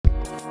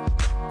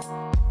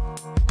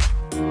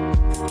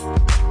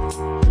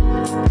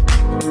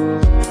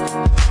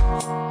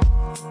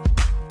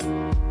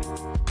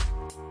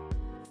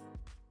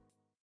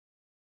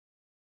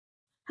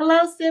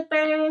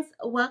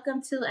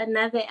Welcome to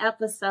another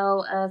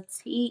episode of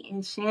Tea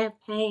and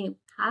Champagne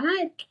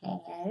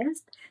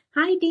Podcast.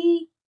 Hi,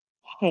 Dee.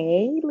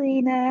 Hey,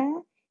 Lena.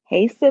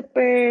 Hey,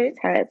 sippers.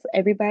 How's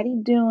everybody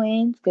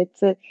doing? It's good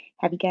to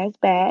have you guys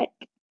back.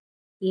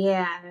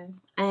 Yeah,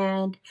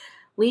 and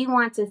we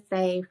want to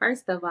say,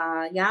 first of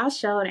all, y'all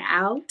showed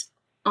out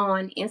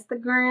on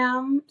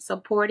Instagram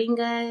supporting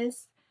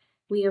us.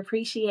 We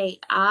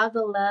appreciate all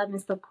the love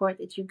and support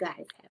that you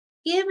guys have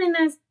given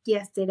us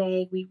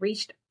yesterday. We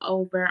reached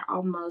over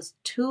almost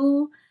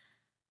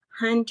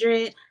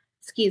 200,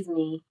 excuse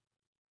me,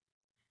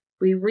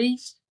 we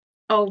reached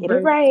Get it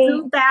over right.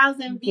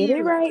 2,000 Get it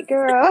views. right,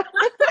 girl.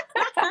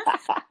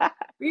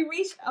 We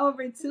reached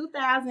over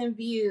 2,000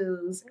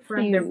 views That's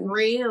from the huge.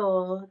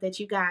 reel that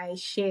you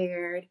guys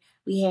shared.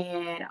 We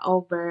had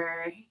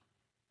over,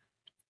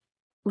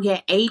 we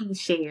had 80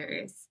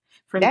 shares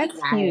from you That's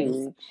guys.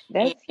 huge.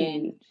 That's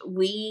And huge.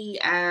 we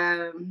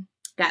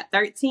got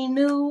 13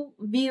 new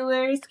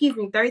viewers, excuse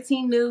me,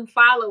 13 new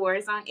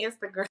followers on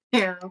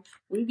Instagram.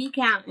 We be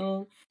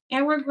counting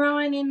and we're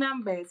growing in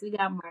numbers. We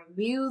got more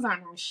views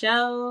on our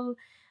show.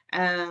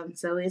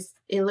 So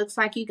it looks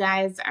like you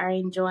guys are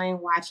enjoying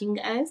watching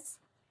us.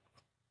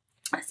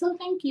 So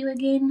thank you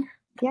again,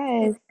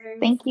 Yes. sisters.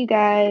 Thank you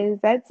guys.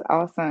 That's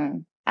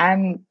awesome.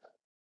 I'm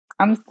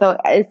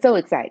it's so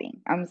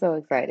exciting. I'm so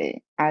excited.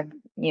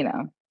 You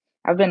know,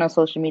 I've been on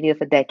social media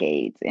for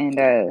decades and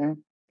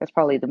that's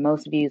probably the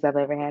most views I've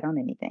ever had on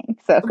anything.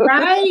 So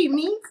Right,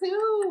 me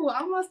too.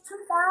 Almost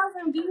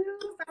 2,000 views.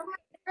 Oh my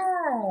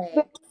that's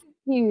God.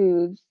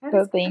 huge. That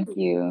So is thank great.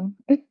 you.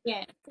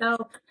 Yeah. So,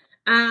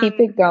 Keep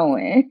it um,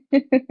 going.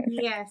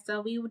 yeah, so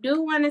we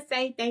do want to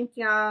say thank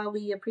y'all.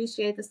 We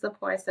appreciate the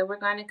support. So we're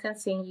going to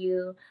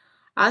continue.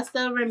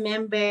 Also,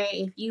 remember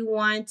if you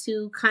want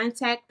to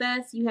contact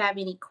us, you have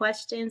any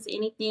questions,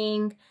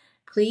 anything,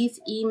 please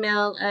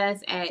email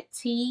us at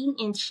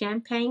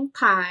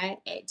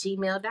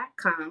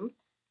teaandchampagnepod@gmail.com.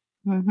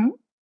 hmm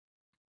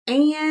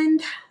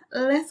And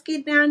let's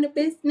get down to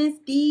business.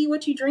 D,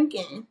 what you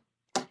drinking?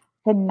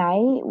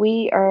 Tonight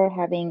we are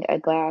having a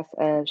glass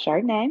of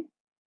Chardonnay.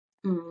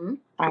 Mm-hmm.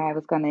 I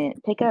was gonna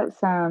pick up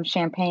some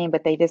champagne,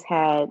 but they just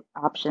had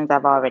options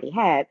I've already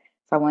had.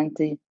 So I wanted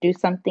to do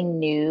something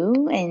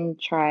new and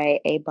try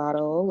a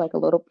bottle, like a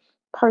little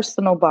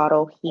personal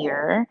bottle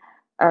here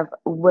of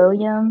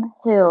William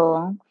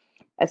Hill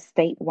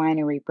Estate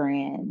Winery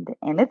brand.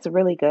 And it's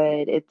really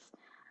good. It's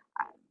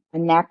a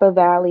Napa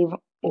Valley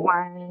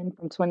wine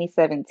from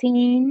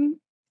 2017.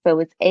 So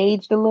it's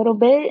aged a little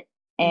bit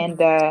and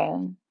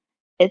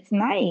it's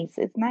nice.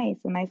 It's nice.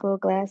 A nice little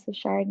glass of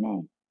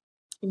Chardonnay.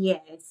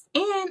 Yes,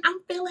 and I'm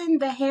feeling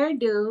the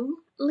hairdo.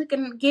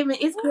 Looking, giving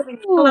it's giving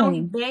Chloe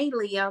Ooh,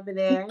 Bailey over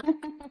there.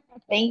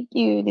 thank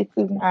you. This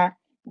is my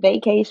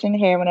vacation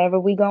hair. Whenever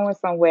we going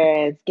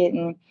somewhere, it's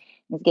getting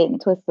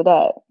twisted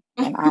up.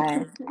 And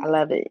I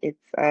love it.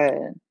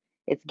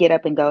 It's get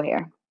up and go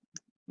hair.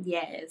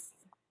 Yes,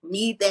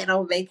 need that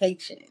on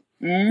vacation.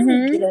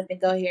 Ooh, get Mm-hmm. up and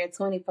go here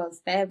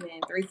 24/7,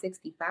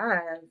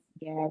 365.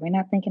 Yeah, we're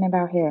not thinking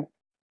about hair.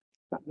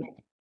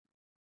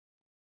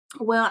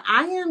 Well,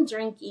 I am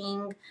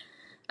drinking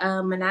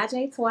Menage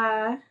a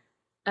Trois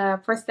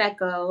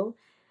Prosecco,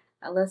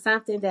 a little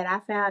something that I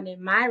found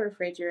in my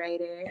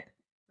refrigerator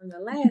from the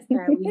last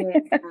time we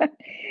had some.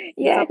 It's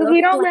Yeah, a because little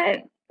we don't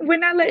flat. we're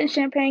not letting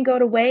champagne go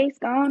to waste.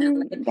 Go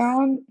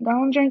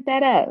on, drink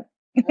that up.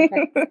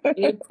 Okay.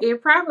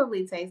 It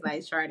probably tastes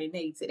like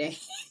Chardonnay today,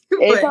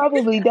 It but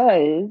probably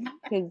does,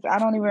 because I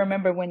don't even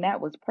remember when that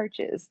was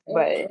purchased,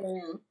 but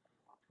mm-mm.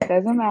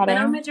 doesn't But I'm matter.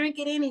 gonna drink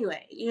it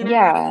anyway, you know.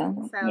 Yeah,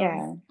 So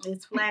yeah.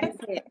 it's flat as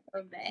hell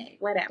from bag,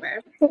 whatever.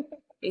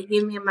 It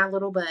give me my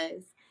little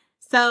buzz.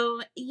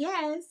 So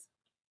yes,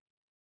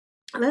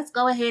 let's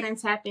go ahead and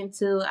tap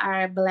into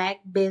our Black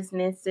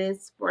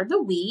businesses for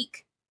the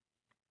week.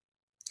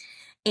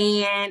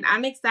 And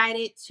I'm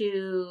excited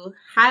to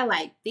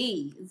highlight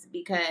these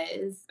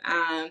because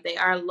they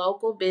are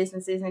local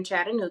businesses in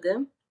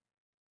Chattanooga.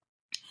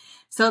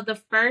 So the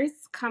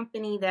first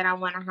company that I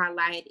want to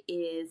highlight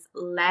is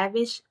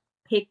Lavish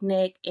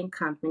Picnic and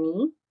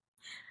Company.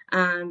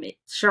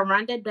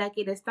 Sharonda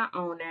Duckett is the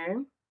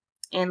owner,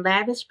 and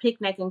Lavish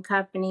Picnic and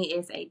Company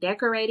is a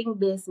decorating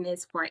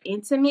business for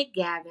intimate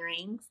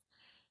gatherings.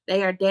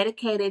 They are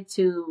dedicated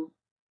to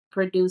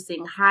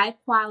producing high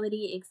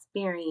quality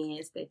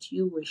experience that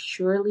you will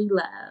surely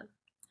love.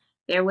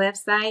 Their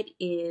website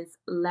is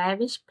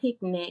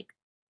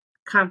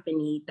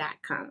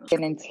lavishpicniccompany.com.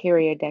 An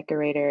interior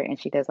decorator, and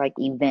she does like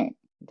event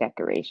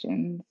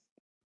decorations.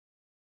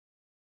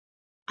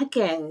 I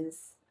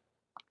guess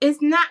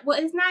it's not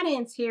an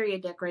interior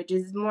decorator,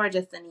 it's more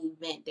just an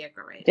event Just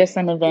decorator.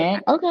 an Yeah.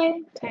 event.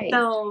 Okay, tight.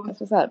 So, That's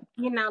what's up.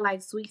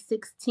 like Sweet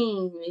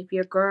 16, if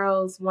your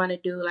girls want to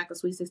do like a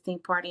Sweet 16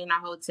 party in a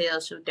hotel,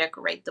 she'll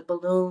decorate the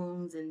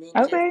balloons and then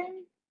just Okay.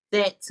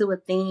 set to a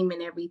theme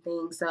and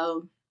everything.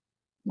 So,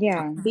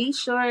 Yeah, be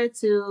sure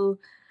to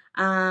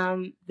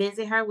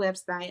visit her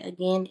website.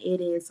 Again, it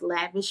is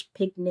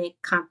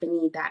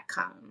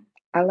lavishpicniccompany.com.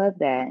 I love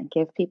that.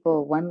 Give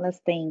people one less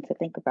thing to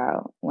think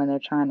about when they're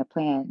trying to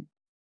plan.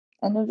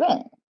 an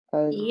event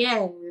because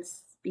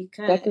Yes,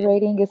 because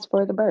decorating is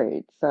for the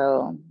birds.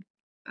 So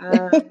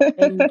uh,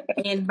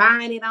 and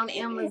buying it on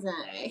Amazon.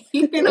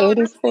 You know it what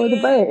I'm is for the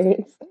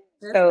saying? birds.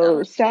 Just So go ahead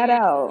and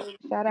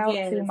shout out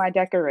to yes, my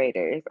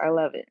decorators. I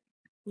love it.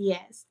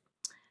 yes.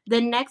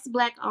 The next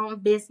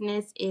black-owned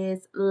business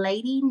is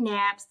Lady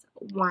Knapp's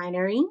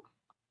Winery.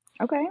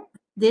 Okay.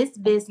 This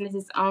business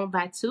is owned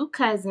by two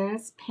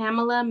cousins,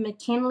 Pamela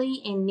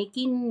McKinley and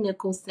Nikki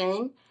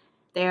Nicholson.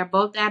 They are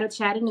both out of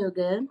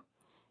Chattanooga.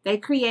 They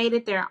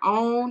created their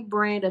own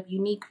brand of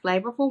unique,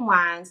 flavorful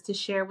wines to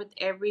share with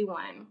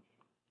everyone.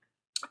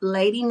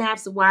 Lady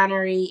Knapp's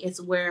Winery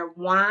is where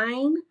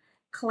wine,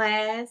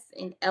 class,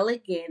 and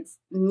elegance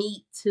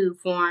meet to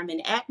form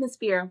an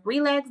atmosphere of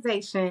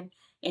relaxation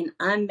and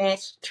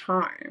unmatched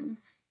charm.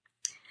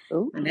 And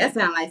Ooh. that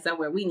sounds like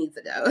somewhere we need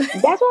to go.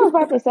 That's what I was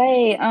about to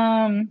say.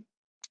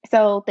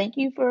 So thank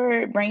you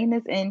for bringing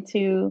this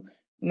into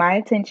my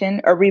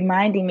attention or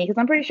reminding me because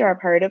I'm pretty sure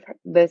I've heard of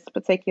this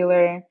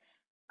particular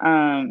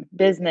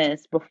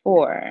business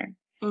before,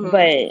 Mhm.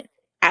 but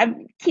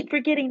I keep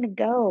forgetting to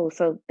go.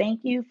 So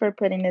thank you for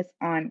putting this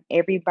on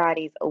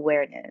everybody's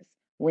awareness.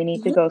 We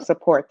need to Yeah. go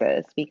support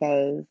this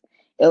because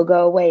it'll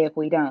go away if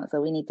we don't. So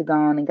we need to go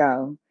on and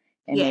go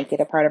and make Yes.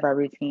 it a part of our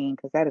routine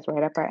because that is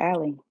right up our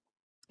alley.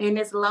 And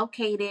it's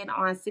located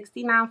on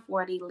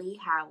 6940 Lee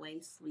Highway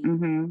Suite.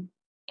 Mm-hmm.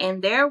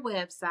 And their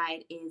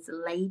website is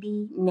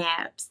Lady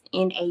Naps,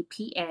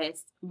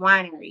 Naps,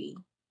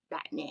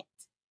 winery.net.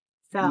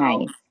 So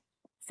Nice.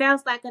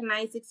 sounds like a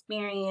nice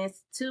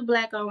experience. Two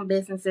black owned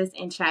businesses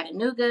in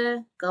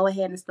Chattanooga. Go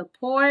ahead and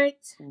support.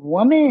 You know,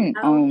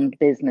 Woman-owned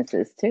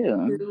businesses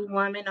too. two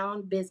woman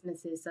owned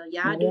businesses. So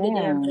y'all do the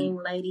damn Yeah. thing,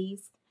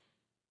 ladies.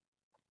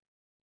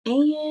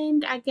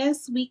 And I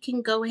guess we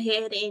can go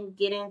ahead and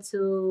get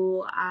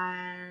into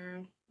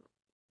our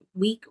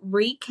week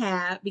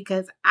recap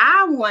because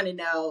I want to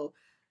know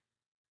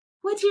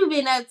what you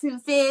been up to,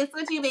 sis.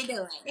 What you been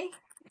doing?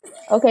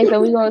 Okay,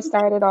 so we're gonna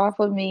start it off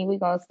with me. We're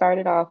gonna start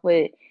it off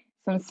with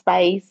some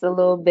spice a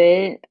little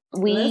bit.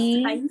 Little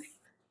We spice.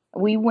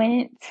 we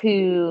went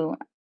to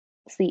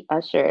see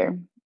Usher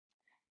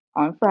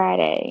on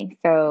Friday.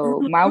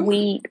 So my Mm-hmm.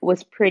 week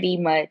was pretty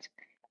much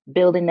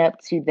building up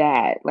to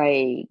that.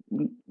 Like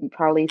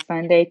probably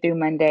Sunday through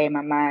Monday,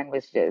 my mind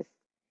was just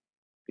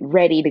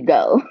ready to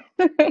go.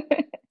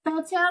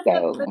 So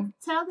So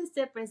tell the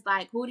sippers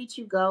like who did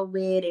you go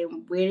with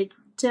and where did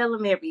tell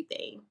them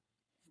everything.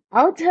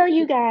 I'll tell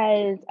you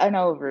guys an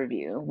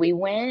overview. We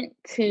went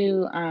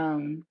to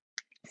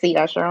see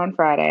Usher on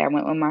Friday. I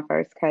went with my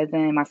first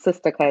cousin, my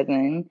sister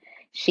cousin.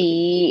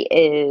 She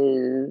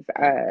is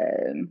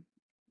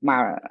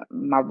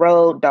my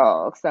road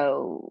dog.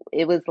 So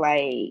it was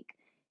like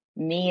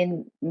me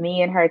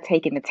and her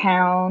taking the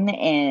town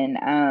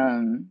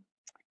and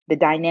the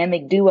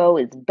dynamic duo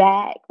is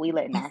back. We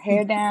letting our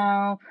hair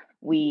down.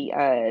 We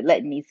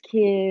letting these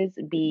kids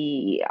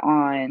be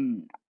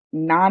on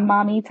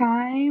non-mommy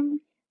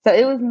time. So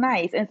it was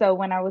nice. And so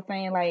when I was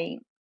saying like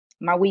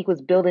my week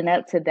was building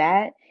up to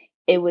that,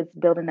 it was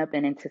building up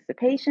in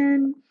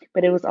anticipation,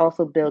 but it was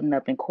also building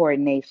up in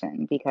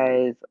coordination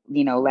because,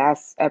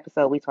 last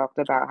episode we talked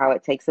about how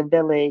it takes a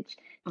village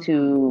Mm-hmm.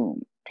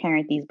 to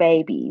parent these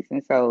babies.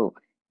 And so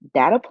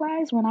that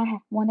applies when I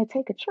want to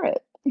take a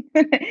trip.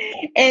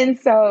 And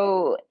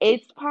so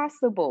it's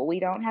possible. We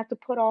don't have to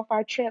put off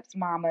our trips,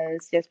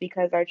 mamas, just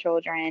because our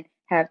children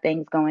have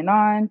things going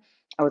on.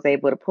 I was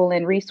able to pull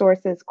in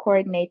resources,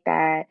 coordinate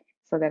that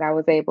so that I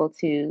was able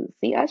to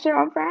see Usher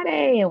on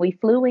Friday. And we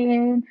flew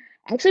in.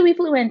 Actually, we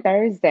flew in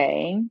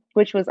Thursday,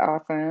 which was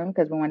awesome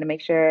because we wanted to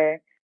make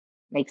sure,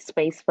 make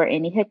space for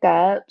any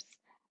hiccups.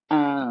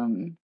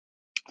 Um,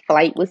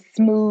 Flight was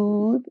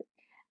smooth.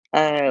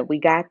 We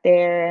got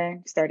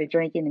there, started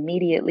drinking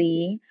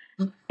immediately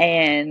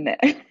and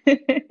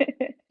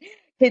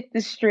hit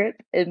the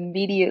strip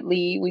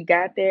immediately. We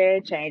got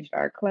there, changed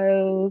our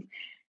clothes,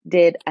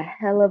 did a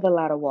hell of a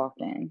lot of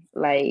walking.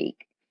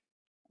 Like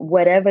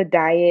whatever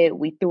diet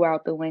we threw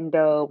out the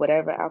window,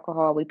 whatever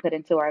alcohol we put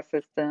into our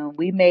system,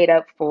 we made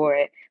up for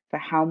it for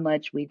how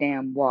much we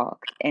damn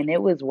walked. And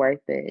it was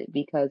worth it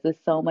because there's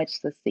so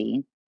much to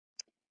see.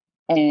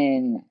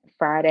 And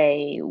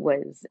Friday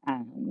was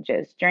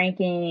just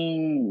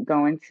drinking,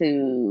 going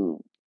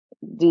to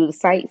do the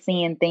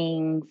sightseeing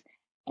things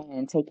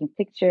and taking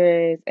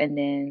pictures. And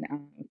then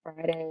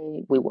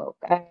Friday we woke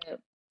up.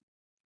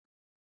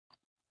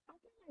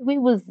 We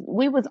was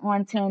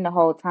on 10 the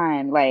whole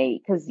time,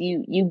 like because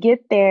you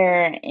get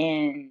there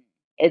and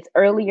it's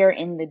earlier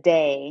in the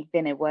day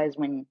than it was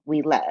when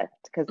we left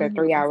because they're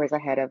three Mm-hmm. hours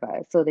ahead of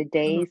us. So the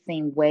days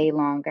seem way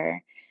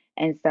longer.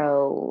 And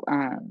so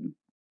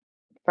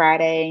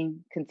Friday,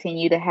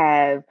 continue to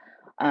have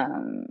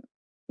um,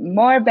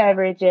 more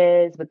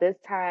beverages, but this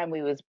time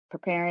we was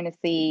preparing to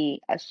see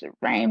Usher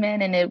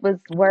Raymond, and it was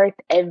worth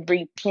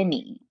every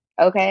penny.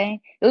 Okay,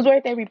 it was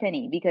worth every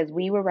penny because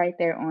we were right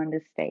there on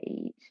the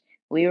stage.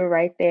 We were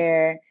right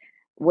there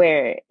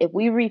where if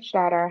we reached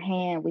out our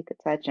hand, we could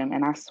touch him.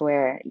 And I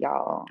swear,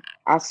 y'all,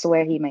 I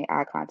swear he made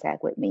eye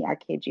contact with me. I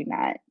kid you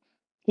not.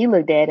 He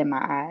looked dead in my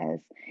eyes.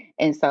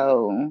 And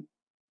so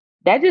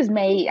that just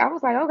made I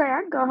was like, okay,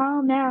 I can go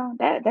home now.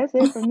 That's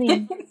it for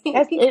me.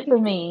 That's it for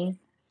me.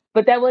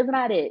 But that was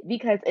not it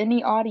because in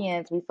the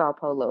audience we saw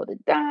Polo the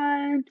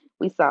Don,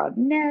 we saw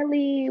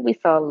Nelly, we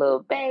saw Lil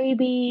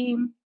Baby,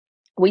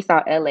 we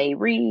saw L.A.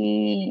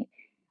 Reid.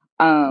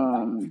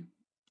 Um,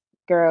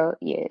 girl,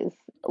 yes,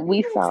 I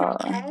we wanted saw.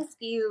 to ask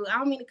you, I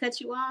don't mean to cut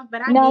you off,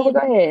 but I No, but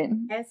did go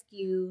ahead. ask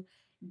you,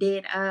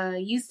 did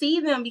you see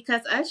them?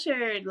 Because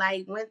Usher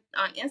like went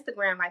on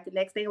Instagram like the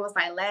next day, was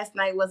like last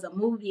night was a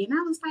movie, and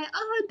I was like,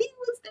 oh, D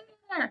was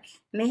there.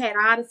 And they had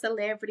all the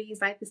celebrities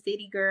like the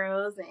City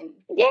Girls and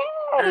Yeah,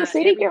 the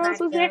City Girls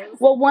everybody was there. else.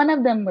 Well, one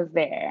of them was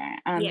there.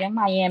 Yeah. Young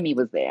Miami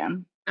was there.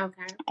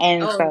 Okay.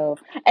 And Oh, so,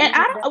 and he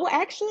I was don't, well,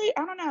 actually,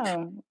 I don't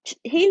know.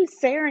 He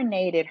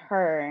serenaded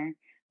her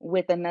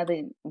with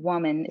another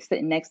woman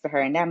sitting next to her,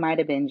 and that might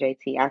have been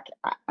JT.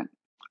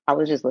 I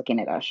was just looking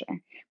at Usher,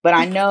 but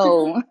I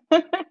know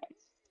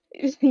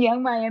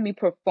Young Miami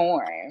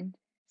performed.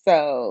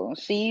 So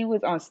she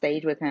was on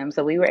stage with him.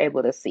 So we were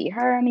able to see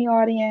her in the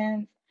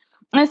audience.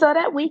 And so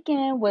that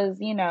weekend was,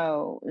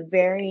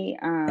 very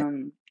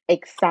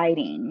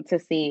exciting to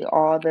see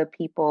all the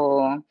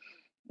people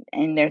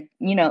and they're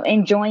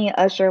enjoying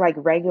Usher like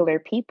regular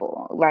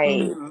people,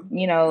 like hmm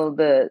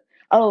the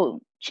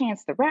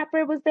Chance the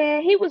Rapper was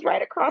there. He was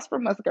right across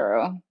from us,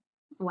 girl,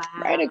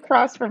 right Wow.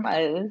 across from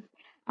us.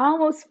 I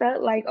almost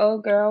felt like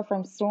old girl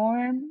from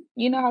Storm.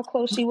 You know how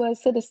close she was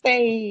to the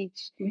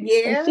stage, and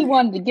Yeah. she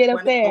wanted to get up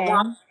Wanted to there.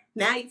 walk.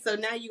 Now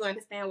you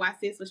understand why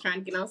Sis was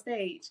trying to get on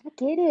stage. I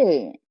get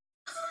it.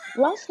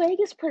 Las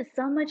Vegas put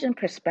so much in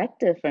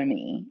perspective for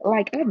me.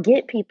 Like I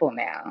get people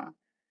now.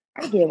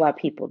 I get why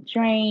people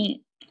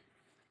drink.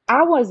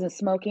 I wasn't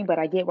smoking, but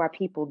I get why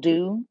people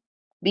do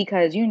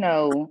because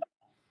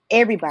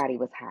everybody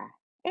was high.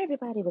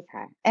 Everybody was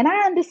high. And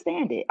I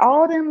understand it.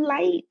 All them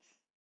lights,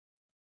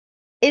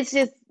 it's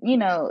just,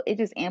 it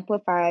just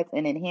amplifies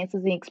and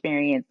enhances the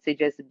experience to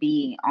just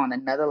be on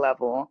another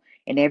level.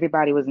 And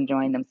everybody was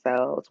enjoying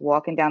themselves,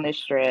 walking down the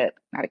strip,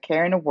 not a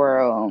care in the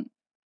world,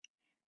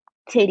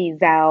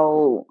 titties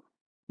out,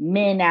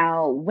 men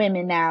out,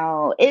 women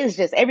out. It's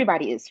just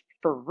everybody is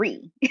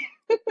free.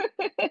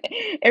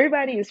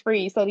 Everybody is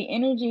free. So the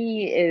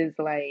energy is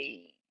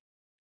like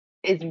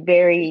it's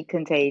very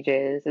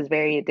contagious. It's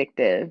very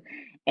addictive.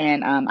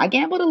 And I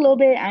gambled a little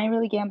bit. I didn't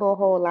really gamble a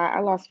whole lot. I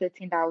lost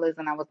 $15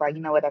 and I was like,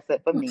 you know what, that's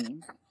it for me.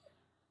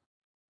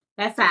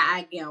 That's how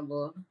I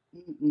gamble.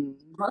 Mm-mm.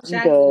 Most I'm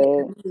y'all can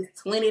good, give me is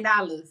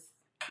 $20.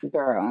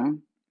 girl.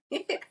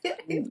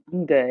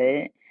 I'm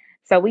good.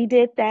 So we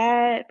did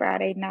that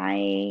Friday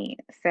night.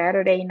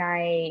 Saturday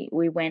night,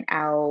 we went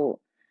out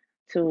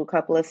to a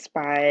couple of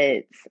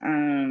spots.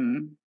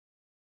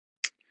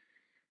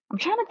 I'm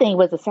trying to think,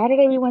 was it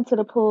Saturday we went to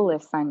the pool or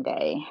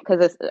Sunday?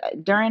 Because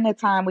during the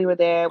time we were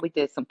there, we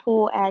did some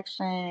pool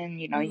action.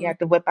 You Mhm. have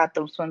to whip out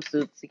those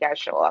swimsuits. You got to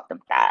show off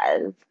them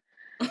thighs.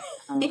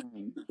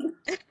 Um,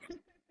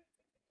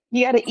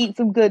 you got to eat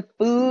some good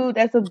food.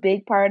 That's a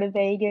big part of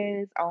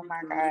Vegas. Oh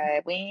my Mhm.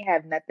 God. We ain't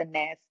have nothing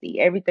nasty.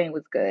 Everything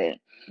was good.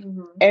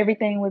 Mhm.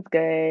 Everything was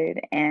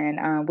good.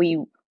 And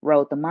we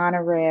rode the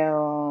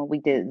monorail. We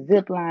did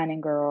zip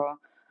lining, girl.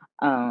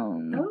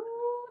 Um,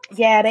 Oh,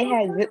 Yeah, they that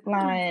had sounds zip fun.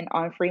 line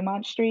on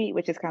Fremont Street,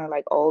 which is kind of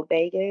like old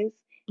Vegas.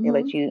 They Mhm.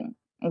 let you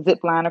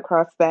zip line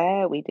across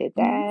that. We did Mhm.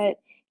 that.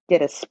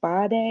 Did a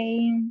spa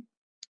day.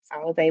 I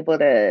was able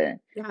to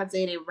Y'all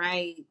did it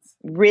right.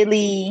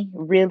 really,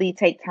 really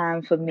take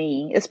time for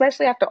me,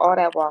 especially after all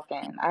that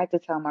walking. I had to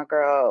tell my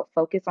girl,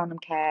 focus on them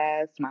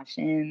calves, my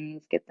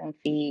shins, get them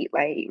feet,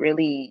 like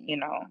really,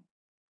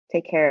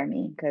 take care of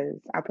me because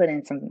I put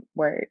in some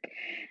work.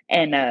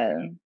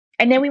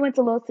 And then we went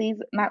to Little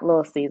Caesars, not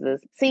Little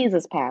Caesars,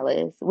 Caesar's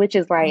Palace, which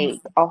is like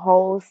Mhm. a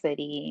whole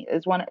city.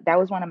 That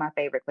was one of my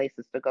favorite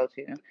places to go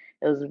to. It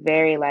was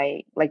very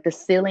like the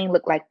ceiling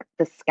looked like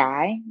the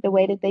sky, the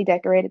way that they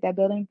decorated that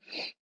building.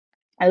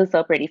 It was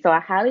so pretty. So I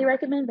highly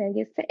recommend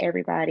Vegas to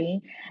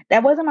everybody.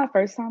 That wasn't my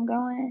first time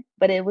going,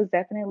 but it was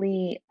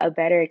definitely a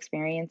better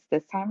experience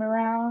this time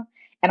around.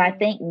 And I Yeah.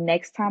 think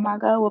next time I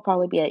go will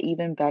probably be an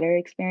even better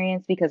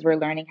experience because we're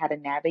learning how to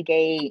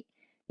navigate,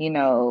 you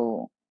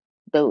know,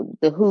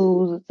 the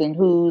who's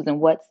and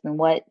what's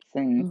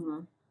and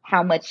Mhm.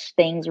 how much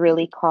things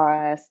really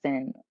cost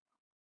and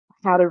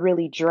how to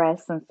really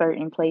dress in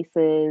certain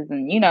places.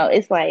 And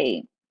it's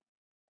like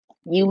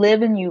you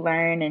live and you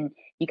learn and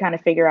you kind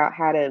of figure out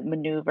how to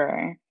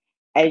maneuver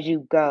as you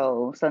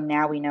go. So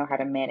now we know how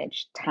to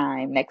manage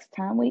time next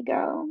time we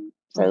go.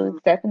 So Mhm.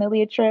 it's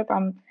definitely a trip.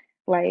 I'm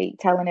like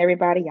telling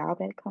everybody, y'all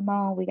better come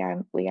on. We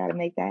gotta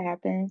make that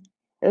happen.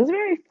 It was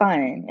very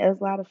fun. It was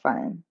a lot of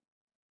fun.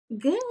 So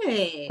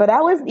Good.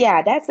 that was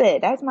yeah, that's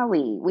it. That's my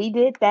week. We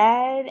did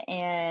that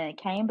and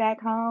came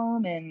back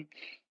home and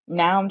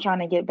now I'm trying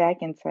to get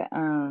back into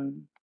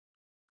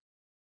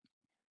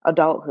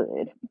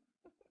adulthood,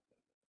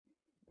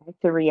 back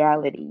to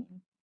reality.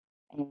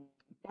 And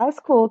that's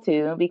cool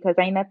too because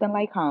ain't nothing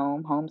like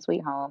home, home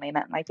sweet home, ain't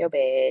nothing like your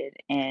bed.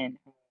 And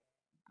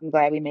I'm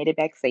glad we made it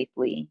back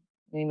safely.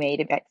 We made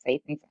it back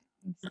safe and sound.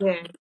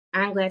 Good.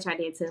 I'm glad y'all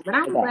did too. But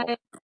The best.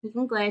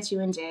 I'm glad you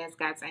and Jazz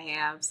got to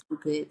have some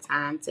good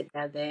time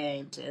together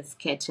and just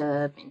catch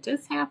up and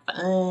just have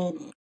fun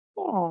and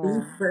be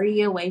Yeah.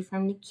 free away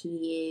from the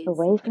kids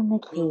Away and from the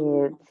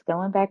everything. kids,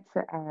 going back to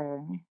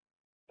our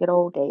good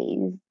old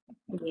days.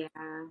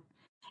 Yeah.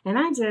 And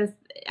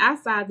I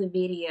saw the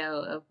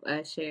video of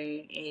Usher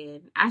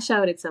and I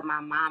showed it to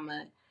my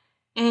mama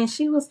and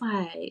she was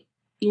like,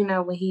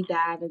 when he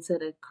dived into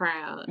the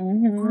crowd,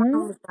 my Hmm.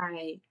 mom was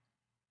like,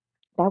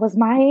 That was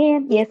my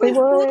end. he Yes, it was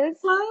that was.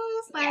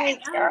 close. Yes,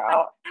 Like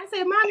girl. I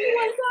said, Mom, you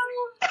want to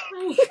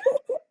go? Like,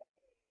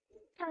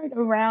 Turned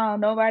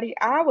around. Nobody.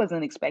 I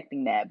wasn't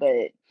expecting that,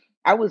 but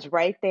I was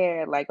right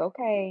there. Like,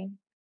 okay,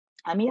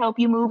 let me help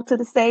you move to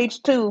the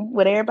stage too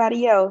with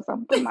everybody else.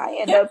 I'm putting my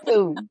hand up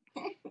too.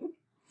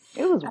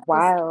 It was I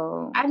was,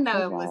 wild. I It know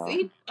was it was.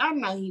 wild. I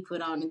know he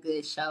put on a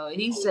good show.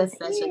 He's He just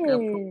such a good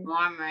did.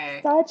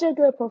 performer. Such a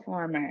good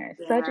performer.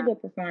 Such a Yeah,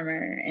 good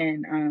performer.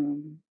 And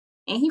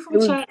and he it from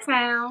was Chat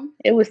Town.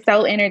 it was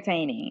so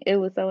entertaining. It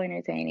was so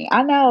entertaining.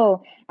 I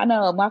know.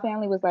 My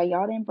family was like,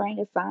 y'all didn't bring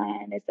a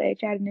sign that said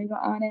Chattanooga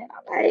on it.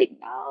 I'm like,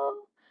 no.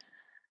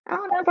 I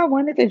don't know if I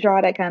wanted to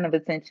draw that kind of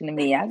attention to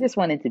me. I just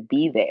wanted to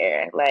be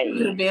there. It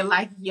would have Like, been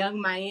like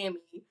Young Miami,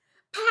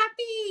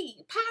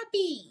 Poppy,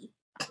 Poppy.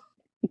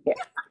 yeah.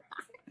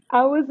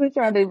 I wasn't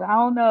trying to, I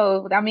don't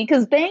know. I mean,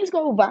 because things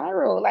go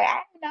viral. Like,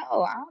 I don't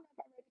know. I don't know if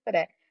I'm ready for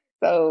that.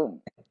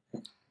 So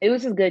it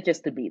was just good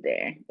just to be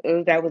there.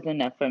 That was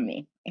enough for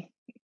me.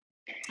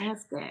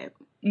 That's good.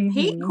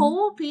 He Hmm.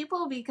 cool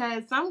people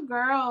because some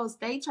girls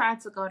they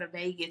tried to go to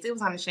Vegas. It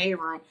was on the Shade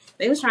Room.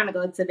 They was trying to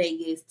go to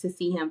Vegas to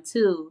see him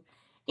too,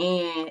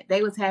 and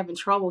they was having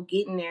trouble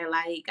getting there.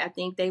 Like I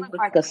think they was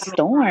Like a coming from.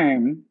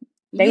 storm.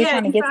 They were Yeah,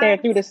 trying to you get saw there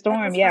it. through the They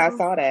storm. was Yeah, I from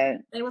saw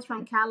that. they was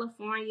from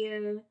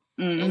California,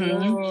 and Hmm.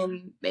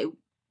 then they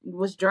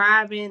was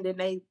driving. Then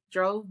they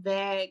drove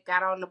back,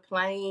 got on the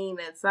plane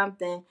or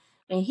something,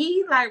 and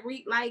he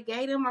like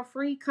gave them a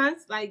free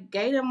like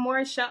gave them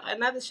more show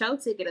another show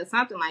ticket or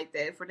something like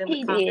that for them to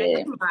He come back.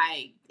 did. I'm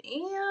like,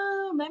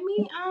 damn, let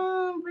me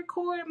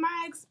record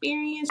my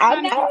experience I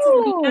trying to get to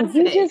know.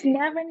 You Beyonce. just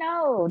never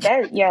know.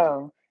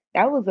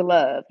 That was a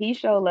love. He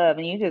showed love,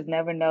 and you just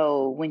never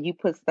know when you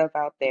put stuff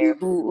out there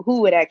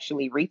who it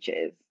actually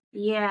reaches.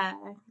 Yeah,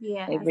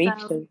 It yeah.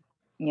 reached So his,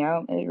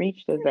 it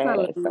reached his he's a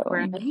ass.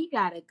 Libra. So He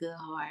got a good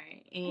heart,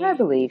 I and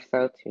believe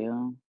so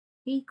too.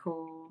 he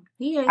cool.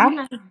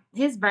 I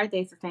His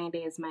birthday's the same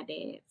day as my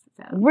dad's.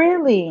 So,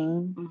 really,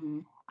 hmm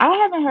I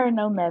haven't heard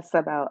no mess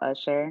about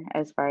Usher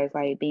as far as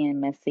like being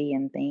messy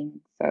and things.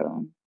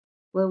 So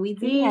well,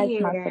 he has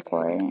my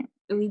support.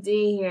 we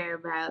did hear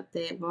about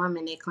that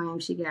woman that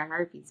claimed she got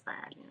herpes by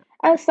him.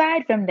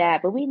 Aside from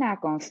that, but we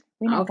not gonna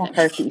Okay,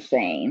 herpes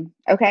shame,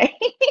 okay?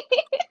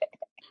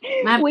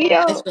 my we bad.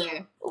 don't That's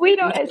fair. we My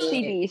don't bad.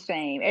 STD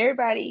shame.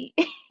 Everybody.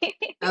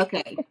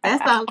 Okay,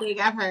 that's the only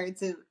thing I've heard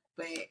too.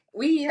 But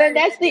we Then heard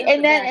that's that the the other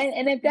and that night.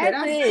 and if But that's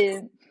I,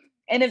 it,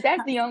 and if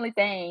that's the only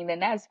thing, then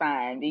that's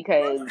fine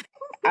because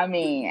I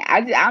mean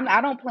I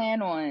don't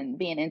plan on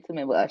being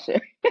intimate with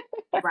Usher.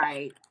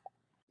 right,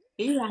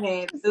 he done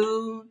had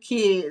 2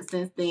 kids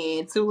since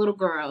then, 2 little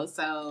girls.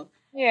 So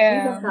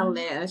we just Yeah, gonna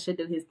let Usher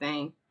do his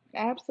thing.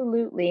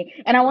 absolutely.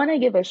 And I want to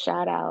give a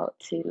shout out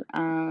to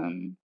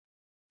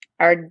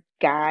our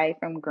guy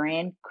from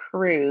Grand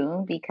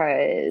Crew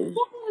because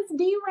Yes,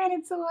 D ran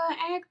into an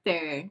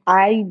actor.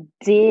 I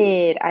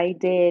did.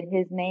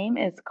 His name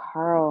is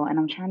Carl, and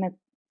I'm trying to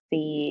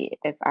see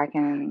if I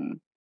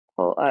can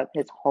pull up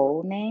his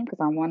whole name because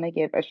I want to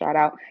give a shout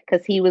out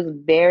because he was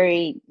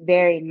very,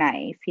 very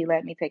nice. He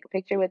let me take a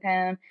picture with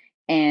him,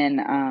 and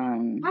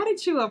How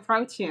did you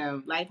approach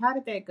him? Like, how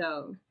did that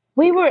go?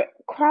 we were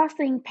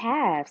crossing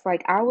paths.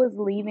 Like I was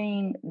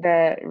leaving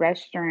the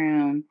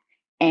restroom,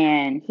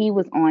 and he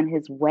was on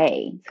his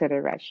way to the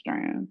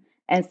restroom.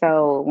 And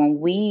so when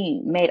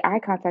we made eye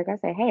contact, I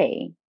said,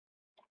 "Hey,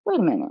 wait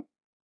a minute.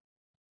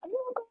 Are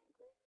you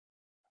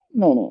a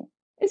minute?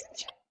 Is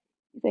it you?"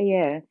 He said,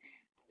 "Yeah."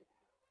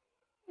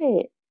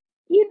 Hey,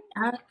 you know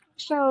I, the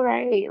show,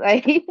 right?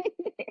 Like,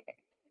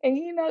 and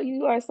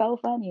you are so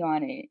funny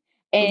on it.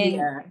 And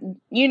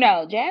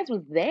yeah, Jazz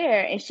was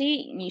there, and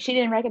she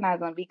didn't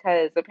recognize him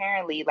because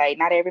apparently, like,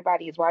 not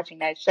everybody is watching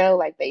that show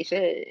like they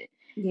should.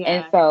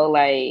 And yeah, so,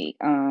 like,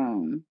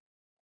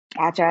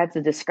 I tried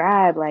to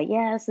describe, like,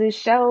 yes, this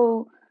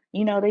show,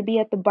 they be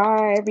at the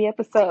bar every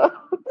episode.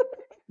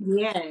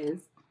 yes.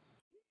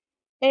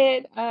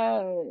 And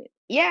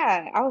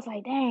yeah, I was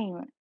like,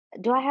 dang,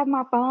 do I have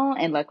my phone?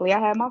 And luckily I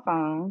had my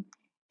phone.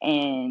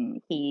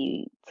 And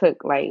he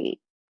took like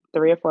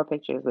 3 or 4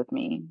 pictures with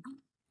me.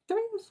 3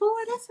 or 4.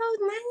 That's so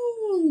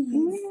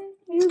nice.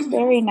 He was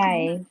very That's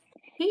nice. nice.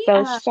 He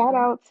So shout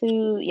out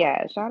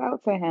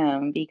to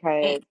him and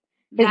because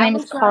his that name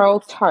is was your Carl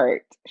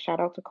Tart. Shout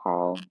out to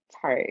Carl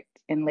Tart.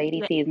 And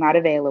Lady that, T is not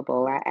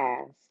available. I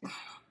asked.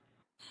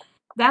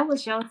 that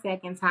was your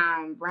second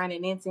time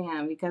running into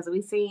him because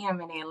we see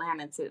him in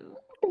Atlanta too.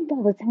 I think that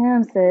was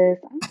him, sis.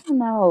 I don't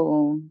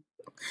know.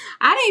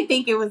 I didn't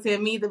think it was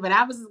him either, but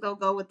I was just gonna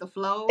go with the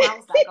flow. I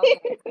was like,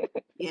 okay,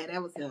 yeah,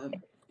 that was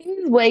him.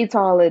 He's way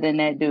taller than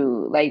that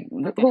dude. Like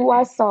who Okay,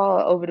 I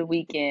saw over the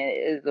weekend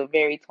is a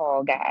very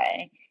tall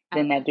guy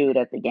than that okay, dude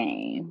at the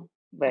game.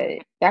 But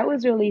okay. that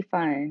was really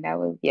fun. That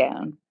was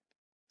yeah.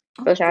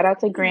 So Well, shout out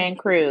to Grand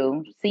good.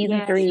 Crew. Season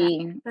Yeah, shout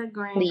 3, out to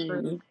Grand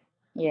Crew. please.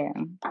 Yeah.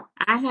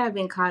 I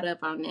haven't caught up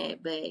on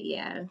that, but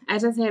yeah, I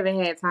just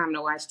haven't had time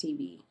to watch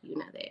TV. You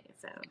know that,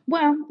 so.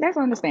 Well, that's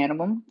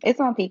understandable. It's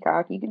on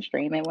Peacock. You can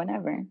stream it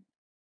whenever.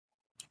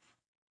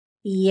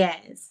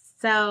 Yes.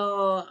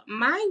 So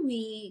my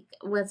week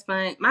was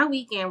fun. My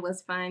weekend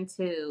was fun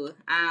too.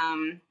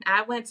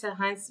 I went to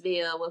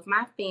Huntsville with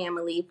my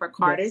family for Yes.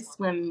 Carter's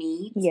swim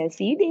meet. Yes,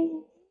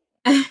 you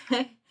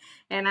did.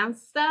 And I'm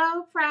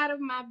so proud of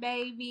my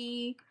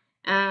baby.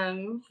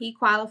 He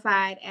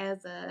qualified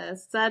as a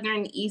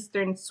Southern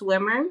Eastern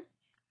swimmer,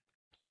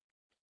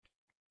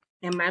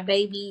 and my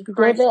baby Give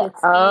crushed it the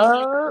 10.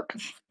 up.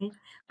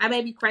 My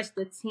baby crushed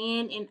the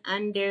 10 in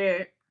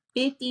under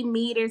 50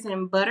 meters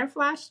in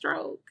butterfly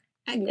stroke.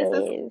 I guess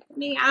that's Yes.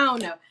 me. I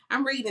don't know.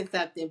 I'm reading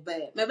something,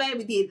 but my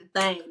baby did the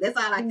thing. That's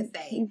all I can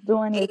say. He's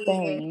doing his And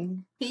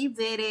thing. he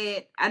did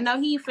it. I know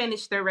he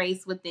finished the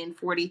race within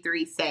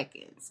 43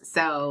 seconds.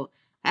 So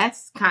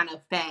that's kind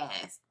of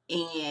fast.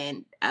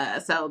 And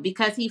so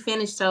because he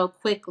finished so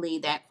quickly,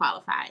 that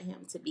qualified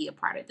him to be a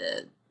part of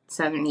the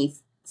Southern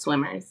East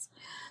swimmers.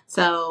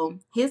 So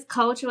his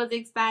coach was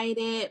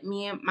excited.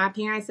 Me and my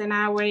parents and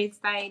I were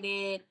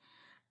excited.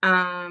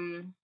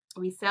 Um,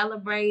 we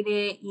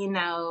celebrated.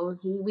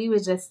 We were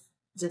just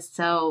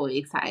so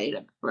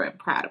excited. We're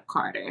proud of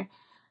Carter.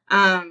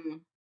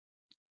 Um,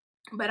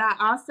 but I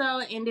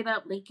also ended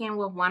up linking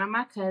with one of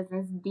my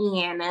cousins,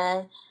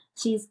 Deanna.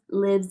 She's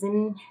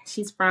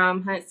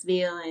from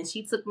Huntsville, and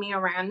she took me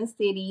around the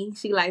city.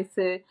 She likes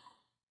to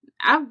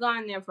I've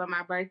gone there for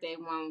my birthday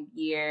one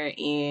year,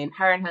 and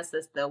her and her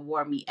sister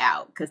wore me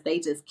out because they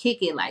just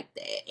kick it like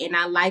that. And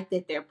I like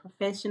that they're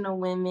professional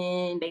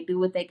women. They do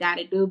what they got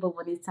to do, but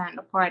when it's time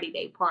to party,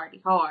 they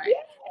party hard.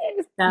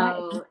 Yes. My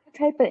So,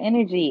 type of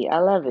energy. I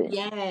love it.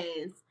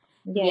 yes.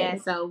 Yeah,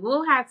 Yes. so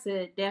we'll have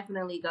to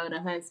definitely go to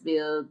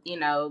Huntsville,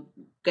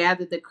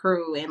 gather the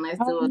crew, and let's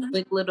do a Um,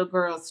 quick little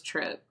girls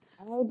trip.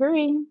 I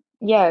agree.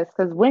 Yes,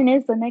 because when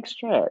is the next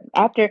trip?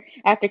 After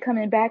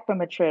coming back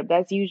from a trip,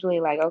 that's usually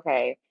like,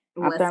 okay,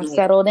 after What's I'm next?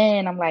 settled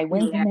in, I'm like,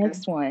 when's the Yeah,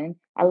 next one?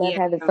 I love yeah,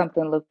 having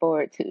something to look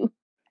forward to.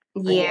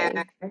 But yeah.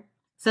 yes.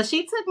 So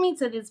she took me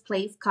to this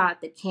place called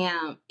the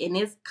Camp, and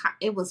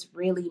it was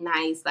really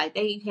nice. Like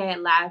they had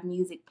live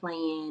music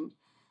playing,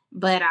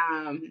 but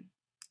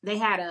they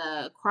had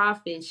a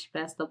crawfish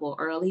festival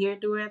earlier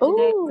during the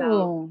day.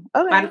 So Ooh,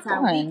 by the okay,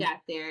 time we fun.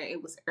 got there,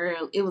 it was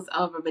early. It was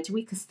over, but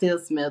we could still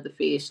smell the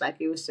fish. Like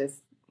it was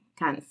just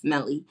kind of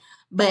smelly.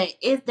 But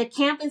the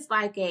camp is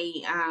like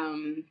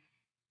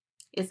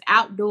it's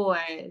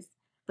outdoors,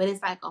 but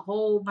it's like a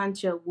whole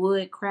bunch of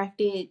wood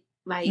crafted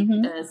like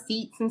Mm-hmm.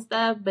 seats and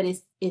stuff, but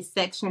it's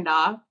sectioned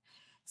off.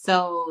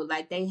 So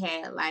like they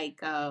had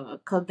like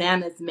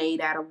cabanas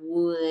made out of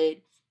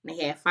wood. They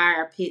had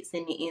fire pits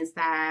in the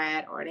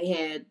inside, or they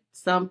had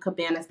some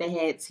cabanas that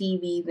had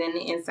TVs in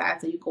the inside,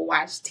 so you could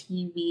watch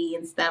TV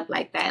and stuff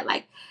like that.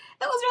 Like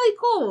it was really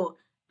cool.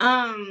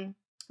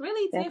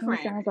 Really Definitely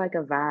different. sounds like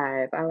a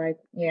vibe. I like,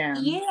 yeah.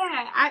 Yeah,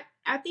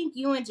 I think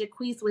you and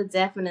Jaquise would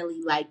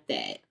definitely like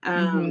that. They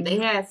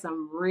Mm-hmm. had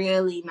some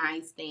really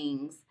nice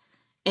things,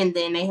 and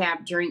then they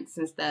have drinks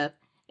and stuff.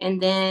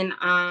 And then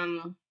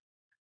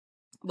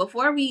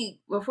before we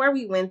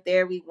went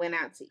there, we went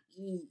out to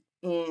eat,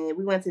 and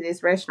we went to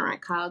this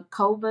restaurant called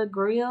Cova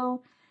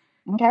Grill.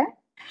 Okay.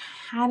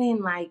 I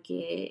didn't like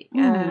it.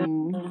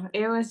 Mm.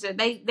 It was just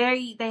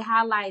they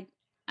highlight.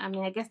 I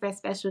mean, I guess their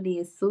specialty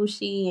is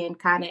sushi and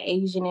kind of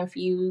Asian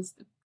infused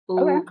Okay.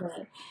 food,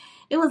 but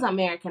it was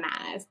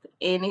Americanized,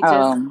 and it just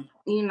Um,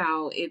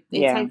 it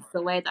yeah. takes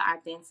away the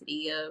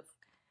identity of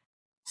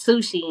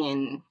sushi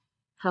and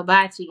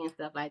hibachi and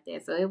stuff like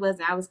that. So it was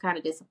I was kind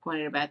of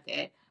disappointed about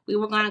that. We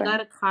were gonna Okay. go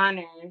to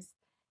Connor's,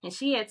 and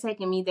she had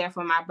taken me there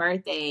for my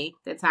birthday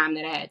the time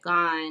that I had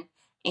gone,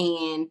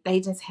 and they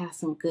just have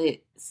some good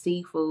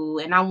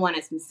seafood, and I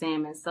wanted some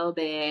salmon so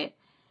bad.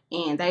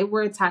 And they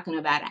were talking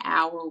about an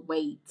hour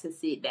wait to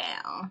sit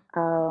down.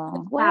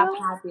 How Well,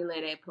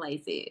 popular that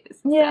place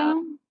is. So yeah,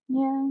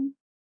 yeah.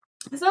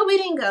 so we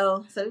didn't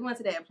go. So we went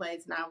to that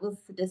place and I was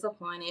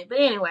disappointed. But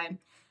anyway,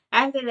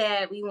 after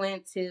that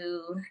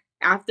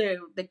after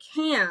the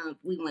camp,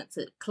 we went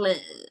to the club.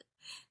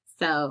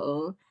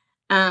 So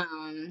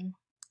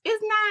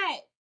it's not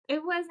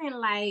it wasn't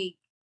like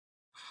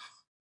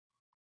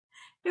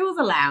it was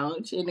a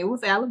lounge and it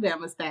was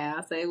Alabama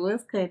style, so it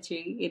was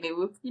country and it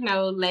was,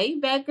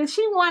 laid back. Cause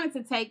she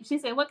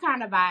said, what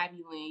kind of vibe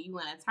you in? You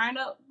want to turn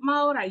up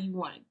mode or you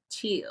want to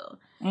chill?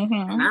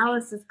 And Mm-hmm. I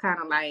was just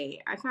kind of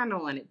like, I kind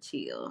of want to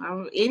chill.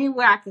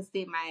 Anywhere I can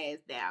sit my ass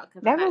down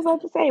because I'm That's what I was not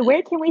about sitting to say. up.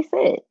 Where can we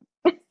sit?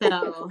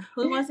 So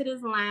we went to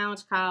this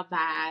lounge called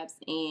Vibes,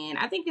 and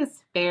I think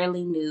it's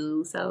fairly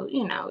new. So,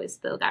 it's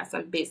still got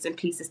some bits and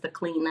pieces to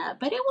clean up.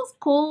 But it was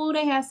cool.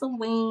 They had some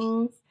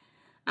wings.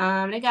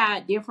 They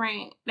got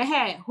different. They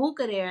had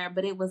hookah there,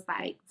 but it was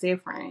like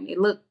different. It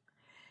looked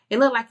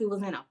like it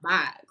was in a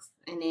box,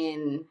 and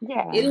then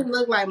Yeah. it didn't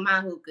look like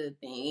my hookah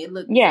thing. It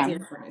looked Yeah.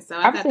 different, so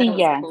I thought that was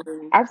Yeah.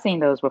 cool. I've seen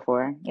those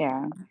before.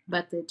 Yeah.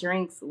 But the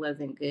drinks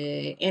wasn't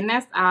good, and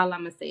that's all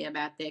I'm gonna say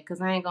about that. Cause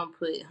I ain't gonna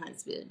put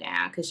Huntsville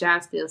down, cause y'all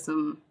still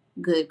some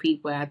good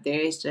people out there.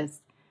 It's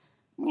just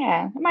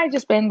Yeah. I might have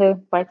just been the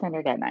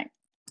bartender that night.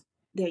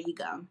 there you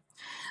go.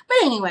 But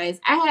anyways,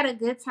 I had a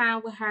good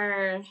time with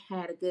her.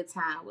 Had a good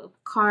time with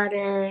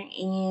Carter,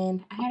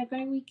 and I had a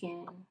great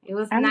weekend. It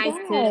was I'm nice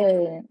to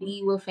glad.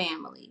 be with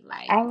family.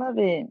 Like I love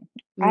it.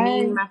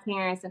 me, I my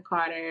parents, and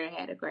Carter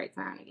had a great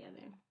time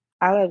together.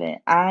 I love it.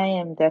 I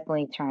am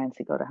definitely trying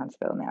to go to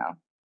Huntsville now.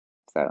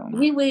 So,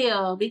 We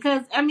will,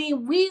 because I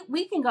mean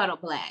we can go to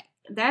Black.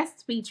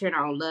 That's featured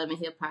on Love and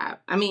Hip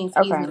Hop. I mean,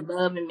 excuse me, okay.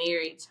 Love and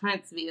Marriage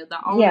Huntsville. The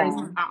owners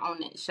Yeah. are on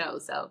that show,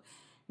 so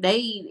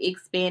they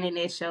expanded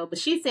that show. But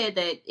she said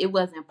that it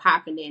wasn't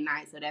popping that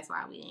night, so that's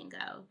why we didn't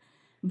go.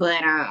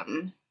 But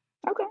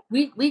Okay.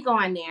 we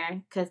going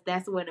there because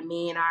that's where the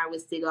men are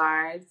with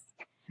cigars.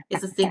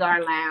 It's a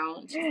cigar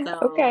lounge, so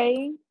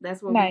Okay.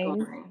 that's where we Nice.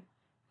 going.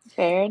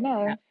 Fair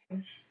enough.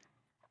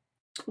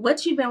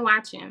 What you been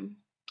watching?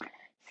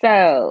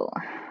 So,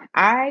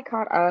 I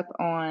caught up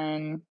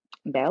on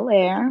Bel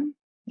Air.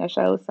 That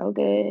show was so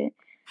good.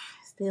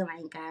 Still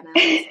ain't got nothing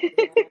to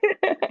say.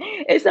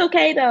 It's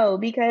okay though,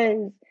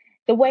 because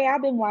the way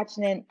I've been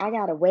watching it, I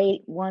gotta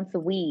wait once a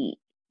week.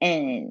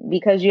 And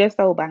because you're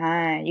so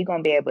behind, you're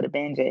gonna be able to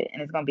binge it,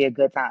 and it's gonna be a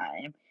good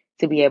time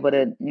to be able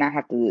to not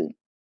have to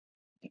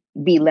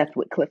be left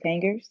with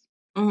cliffhangers.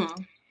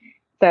 Mm-hmm.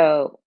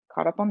 So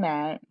caught up on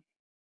that.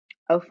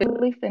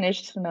 Officially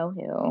finished Snow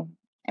Hill,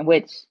 and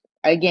which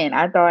again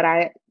I thought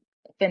I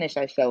finished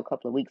that show a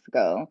couple of weeks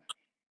ago.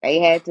 They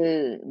had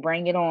to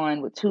bring it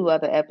on with two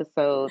other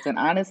episodes, and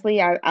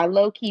honestly, I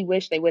low key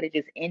wish they would have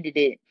just ended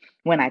it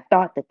when I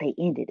thought that they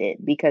ended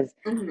it, because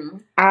Mm-hmm.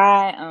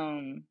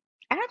 I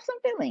have some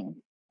feelings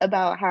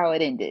about how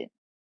it ended.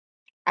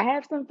 I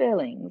have some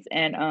feelings,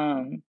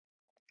 and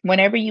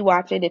whenever you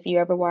watch it, if you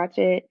ever watch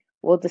it,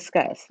 we'll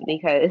discuss,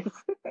 because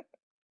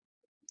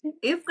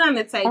It's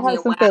gonna I take me have a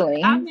some while.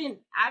 feelings.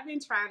 I've been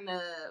trying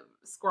to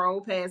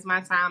scroll past my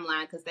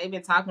timeline because they've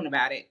been talking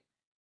about it.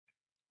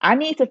 I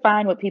need to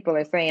find what people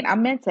are saying. I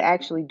meant to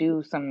actually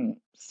do some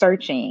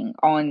searching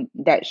on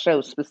that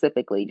show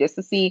specifically just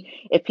to see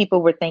if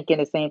people were thinking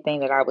the same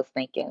thing that I was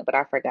thinking, but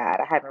I forgot.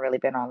 I haven't really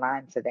been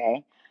online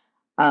today.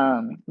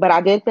 But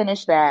I did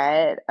finish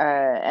that,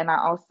 and I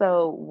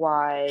also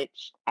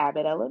watched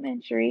Abbott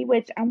Elementary,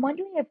 which I'm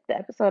wondering if the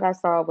episode I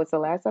saw was the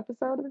last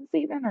episode of the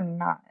season or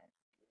not.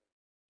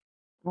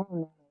 I don't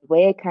know. The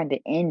way it kind of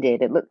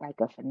ended, it looked like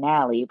a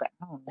finale, but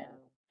I don't know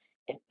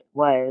if it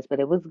was, but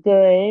it was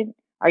good.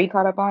 Are you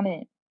caught up on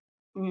it?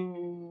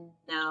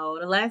 No,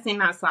 the last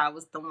thing I saw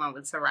was the one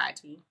with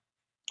Taraji.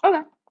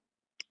 Okay.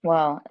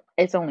 Well,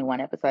 it's only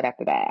one episode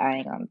after that. I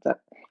ain't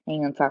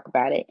gonna talk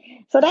about it.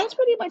 So that's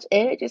pretty much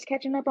it. Just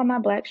catching up on my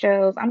black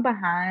shows. I'm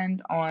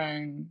behind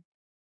on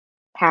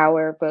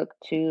Power Book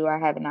 2. I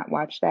have not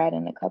watched that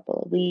in a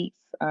couple of weeks.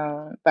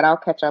 But I'll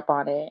catch up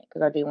on it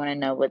because I do want to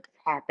know what's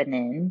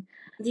happening.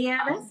 Yeah,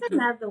 that's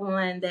another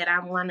one that I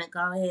want to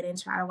go ahead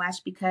and try to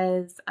watch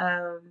because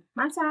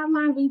my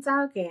timeline be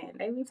talking.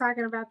 They be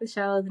talking about the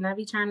shows, and I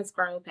be trying to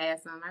scroll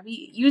past them.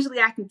 Usually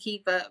I can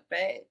keep up,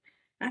 but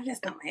I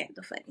just don't have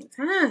the fucking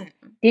time.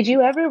 Did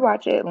you ever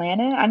watch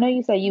Atlanta? I know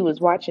you said you was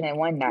watching it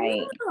one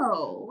night.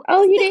 No,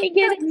 Oh, you I didn't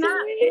get have into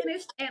not it?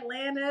 finished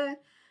Atlanta.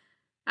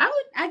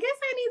 I guess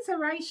I need to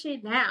write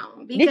shit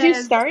down Did you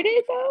because start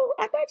it though?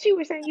 I thought you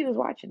were saying you was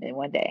watching it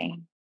one day.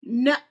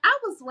 no, I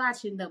was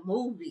watching the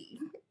movie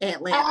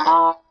Atlanta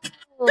Oh,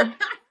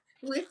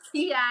 with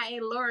T.I.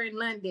 and Lauren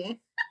London.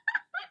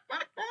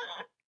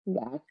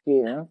 got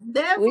you.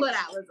 That's what Which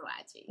I was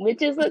watching.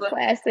 which is a But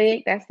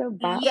classic. That's a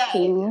bop yes,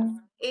 too.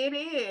 it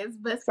is.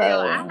 But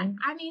still, So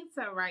I need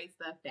to write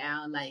stuff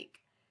down like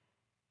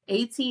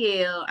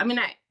ATL. I mean,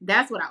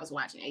 that's what I was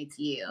watching.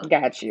 ATL.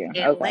 got you.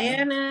 Okay.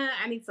 Atlanta.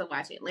 I need to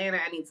watch Atlanta.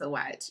 I need to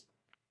watch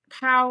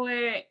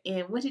Power.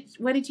 And what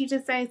did you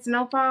just say?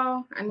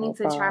 Snowfall. I need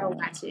to try to Snowfall,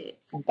 watch it.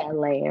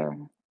 Bel Air.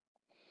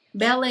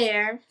 Bel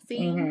Air. See,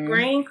 Mhm.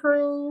 Grand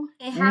Crew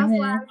and Mhm.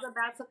 Housewives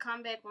about to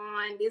come back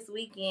on this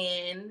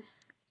weekend.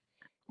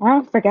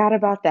 I forgot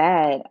about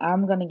that.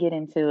 I'm gonna get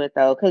into it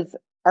though, because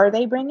are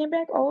they bringing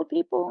back old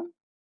people?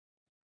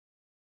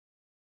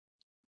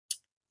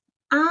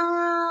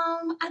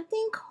 I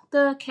think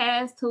the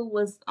cast who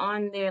was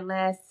on there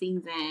last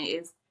season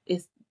is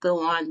still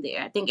on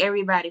there. I think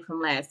everybody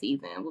from last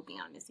season will be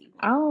on this season.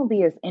 I won't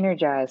be as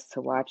energized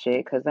to watch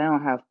it because I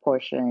don't have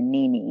Portia and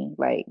Nene,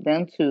 like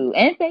them two,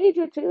 and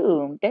Phaedra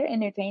too. They're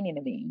entertaining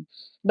to me,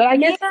 but I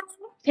guess Yeah.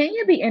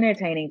 Kenya be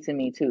entertaining to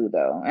me too,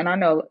 though. And I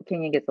know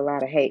Kenya gets a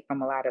lot of hate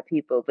from a lot of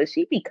people, but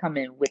she be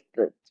coming with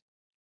the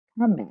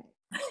comeback.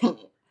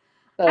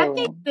 I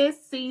think So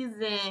this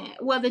season,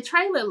 well, the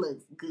trailer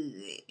looks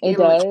good. it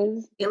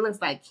does. It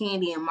looks like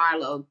Candy and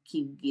Marlo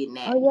keep getting Oh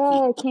that. Keep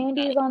yeah, getting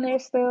Candy at is on there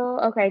still.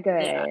 Okay,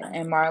 good. it. Yeah,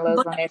 And Marlo's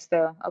but on there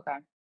still. Okay.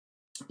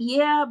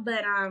 Yeah,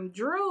 but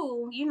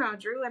Drew,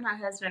 Drew and her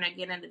husband are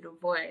getting a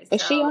divorce.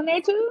 Is she So on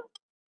there too?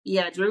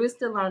 yeah, Drew is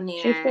still on She's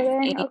still there.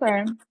 there? And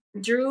Okay.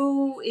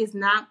 Drew is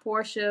not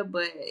Portia,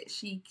 but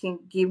she can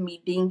give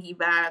me dingy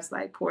vibes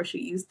like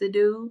Portia used to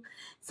do.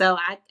 So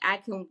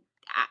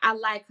I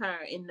like her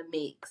in the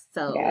mix.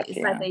 So it's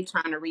like Gotcha. they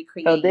trying to So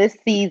recreate. this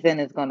season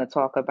is going to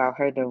talk about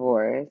her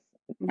divorce.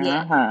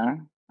 Yeah. Uh-huh.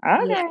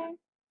 Yeah. Okay.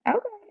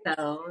 Okay.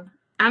 So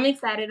I'm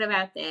excited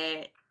about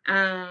that.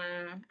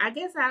 I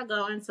guess I'll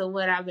go into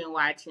what I've been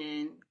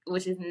watching,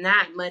 which is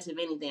not much of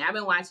anything. I've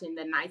been watching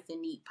the Nice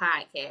and Neat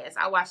podcast.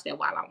 I watch that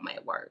while I'm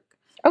at work.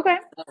 Okay.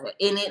 So,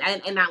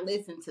 and I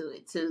listen to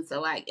it too.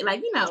 So like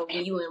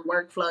when you in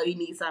workflow, you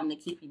need something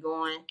to keep you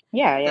going.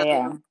 Yeah, yeah,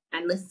 yeah. So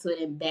I listen to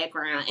it in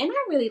background, and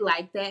I really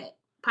like that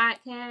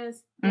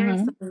podcast.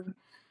 There's Mm-hmm. some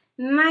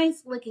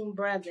nice looking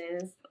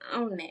brothers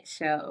on that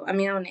show. I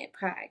mean, on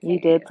that You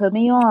did podcast. put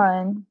me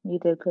on. You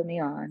did put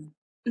me on.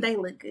 They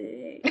look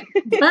good,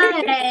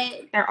 but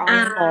They're all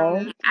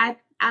involved.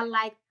 I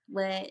like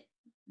what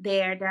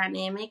their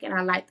dynamic, and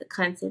I like the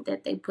content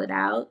that they put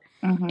out,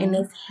 and Mm-hmm.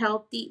 it's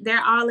healthy.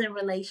 They're all in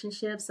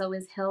relationships, so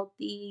it's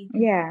healthy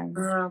Yeah.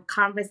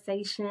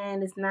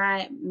 conversation. It's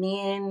not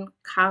men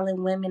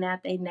calling women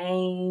out their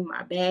name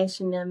or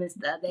bashing them and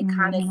stuff. They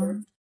kind of Mm-hmm.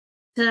 just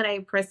tell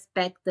their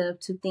perspective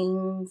to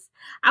things.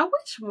 I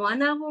wish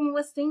one of them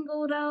was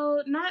single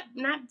though, not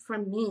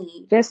from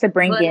me, Just to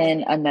bring but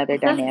in another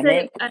just to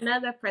dynamic.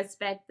 another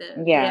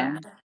perspective. Yeah. Yeah.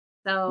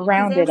 So, because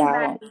Round it out.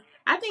 everybody,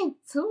 I think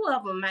two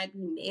of them might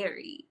be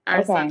married or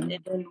Okay. something,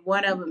 and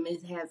one of them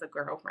has a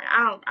girlfriend.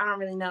 I don't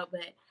really know,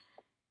 but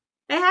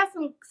they have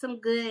some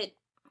good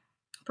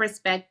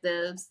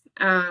perspectives.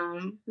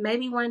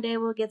 Maybe one day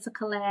we'll get to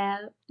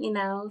collab.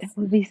 That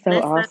would be so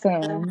Let's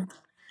awesome.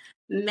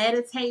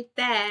 meditate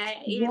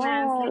that. You know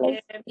Yeah, what I'm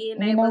let's, saying?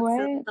 Being you know able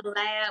to what?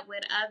 collab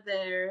with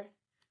other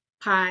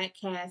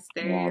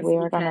Yeah, podcasters we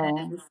are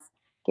gonna because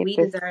get we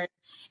this. deserve.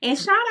 And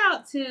shout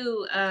out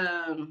to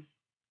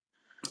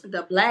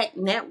the Black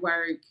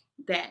Network.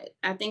 That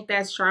I think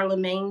that's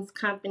Charlemagne's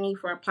company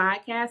for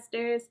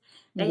podcasters.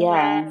 They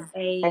Yeah, had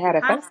they a had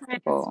a podcast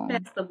festival.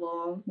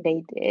 festival,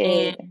 They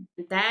and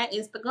did. that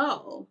is the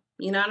goal.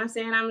 You know what I'm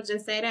saying? I'm gonna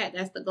just say that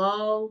that's the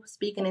goal.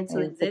 Speaking into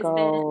Is the existence,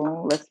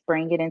 goal. Let's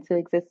bring it into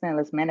existence.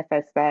 Let's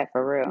manifest that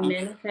for real.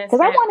 manifest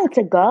Because I that. wanted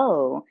to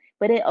go,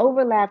 but it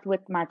overlapped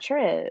with my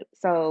trip.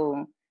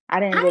 So I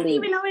didn't I didn't really,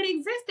 even know it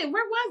existed.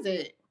 Where was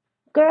it?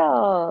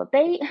 girl,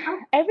 they, Oh,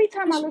 every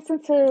time I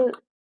listen to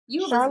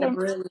you was just a Charlotte,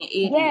 brilliant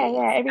yeah, idiot.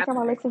 yeah, every time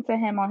I Okay. listen to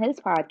him on his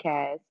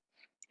podcast,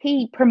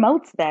 he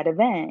promotes that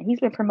event. He's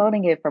been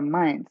promoting it for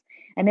months.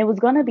 And it was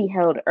going to be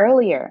held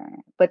earlier,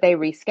 but they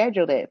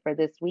rescheduled it for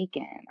this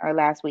weekend or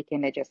last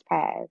weekend that just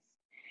passed.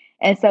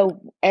 And so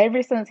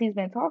ever since he's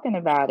been talking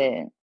about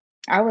it,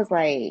 I was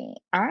like,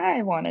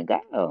 I want to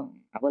go.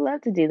 I would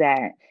love to do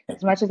that.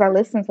 As much as I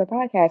listen to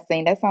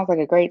podcasting, that sounds like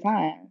a great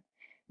time.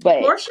 But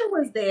Portia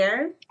was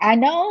there. I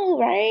know,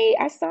 right?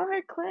 I saw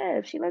her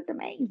clip. She looked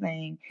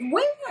amazing.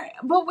 Where?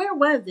 But where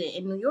was it?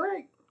 In New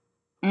York?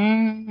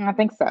 I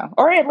think so.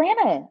 Or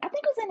Atlanta. I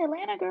think it was in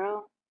Atlanta,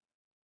 girl.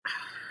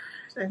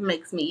 That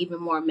makes me even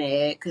more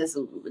mad because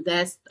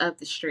that's up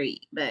the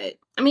street. But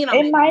I mean, don't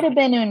It make me might mad. have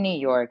been in New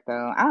York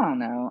though. I don't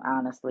know,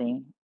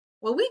 honestly.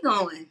 Well, we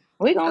going.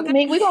 Okay, We're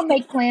gonna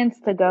make plans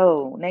to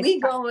go next we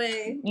time.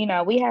 going. You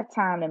know, we have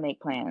time to make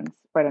plans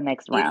for the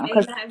next It round. may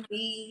Cause not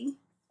be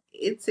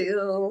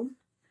until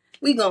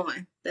we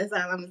going. That's all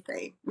I'm gonna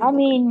say. We I going.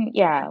 mean,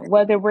 yeah,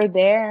 whether we're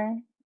there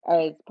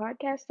as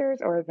podcasters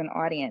or as an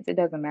audience, it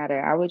doesn't matter.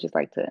 I would just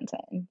like to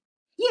attend.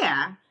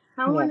 Yeah,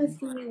 I Yeah. want to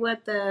see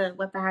what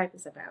the hype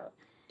is about.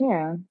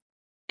 Yeah.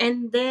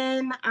 And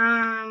then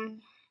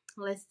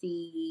let's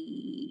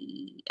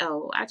see.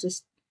 Oh, I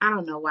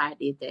don't know why I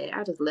did that.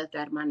 I just left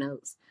out of my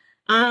notes.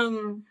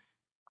 Um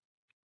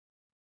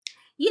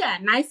yeah,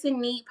 Nice and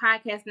Neat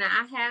podcast. Now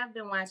I have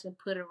been watching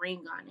Put a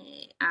Ring on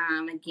It.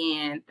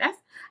 Again,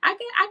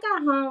 I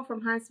got home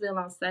from Huntsville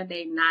on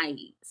Sunday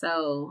night.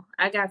 So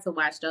I got to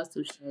watch those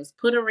two shows.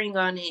 Put a Ring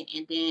on It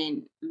and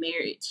then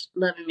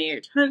Love and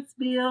Marriage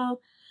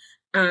Huntsville.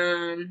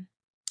 Um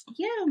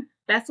yeah,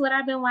 that's what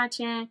I've been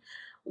watching.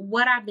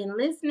 What I've been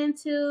listening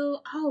to.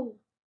 Oh,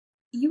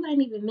 you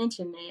ain't even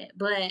mentioned that,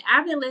 but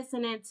I've been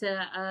listening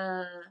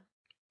to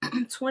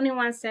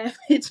 21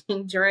 Savage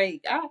and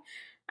Drake.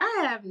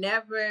 I have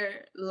never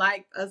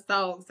liked a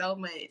song so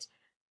much.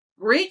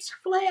 Rich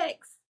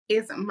Flex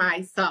is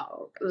my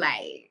song.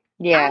 Like I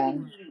Yeah.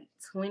 be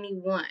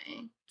 21.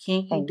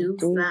 Can you Can you do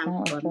do something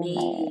something for for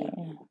me?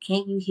 me?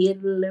 Can you hit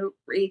a little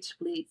Rich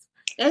Flex?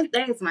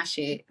 That's my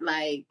shit.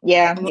 Like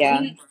Yeah, when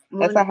yeah. we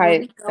when we go That's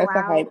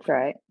a hype out,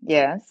 track.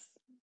 Yes.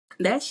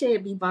 that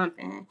shit be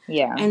bumping.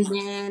 Yeah. And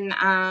then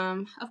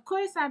of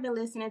course I've been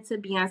listening to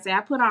Beyonce.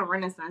 I put on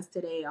Renaissance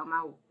today on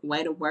my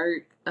way to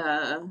work.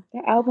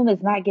 That album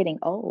is not getting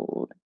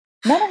old.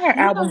 None of her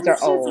No, albums are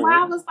it's just why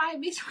I old. was like,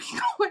 bitch, we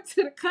going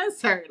to the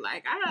concert.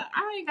 Like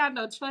I ain't got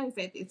no choice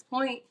at this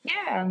point.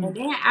 Yeah. And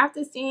then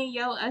after seeing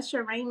your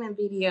Usher Raymond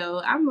video,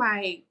 I'm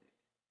like,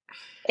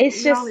 It's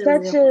We just only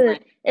live once.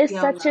 it's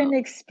You don't such an know.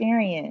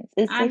 experience.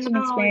 It's I such an know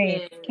it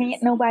experience. Can't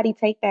is. nobody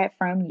take that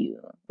from you.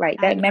 Like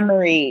I that know.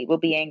 memory will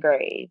be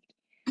engraved.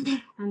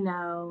 I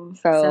know.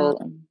 So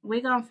So,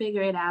 we're gonna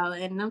figure it out.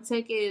 And no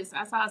tickets.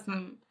 I saw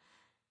some.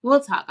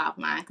 We'll talk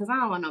offline because I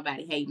don't want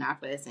nobody hating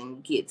off us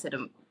and get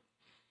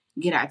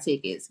our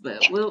tickets.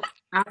 But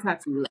I'll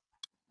talk to you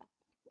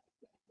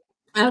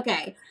later.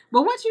 Okay.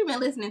 But what you been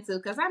listening to?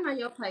 Because I know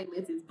your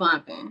playlist is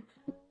bumping.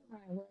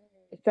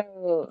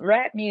 so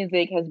rap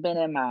music has been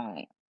in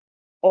my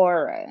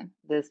aura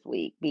this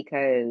week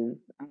because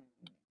I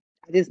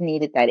just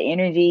needed that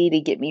energy to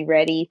get me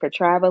ready for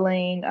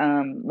traveling.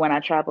 When I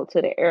traveled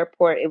to the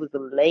airport, it was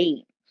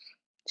late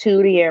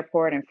to the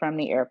airport and from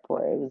the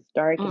airport. It was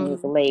dark and it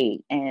was Mm.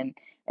 late. And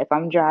if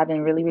I'm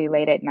driving really, really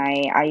late at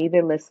night, I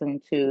either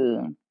listen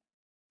to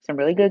some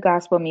really good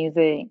gospel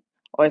music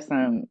or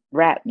some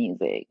rap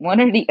music, one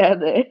or the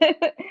other,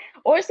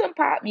 or some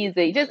pop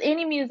music, just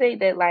any music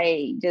that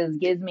like just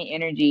gives me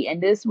energy.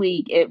 And this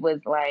week it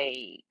was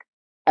like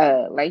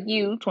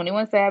you,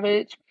 21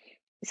 Savage,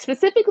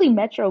 specifically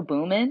Metro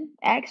Boomin,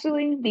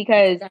 actually,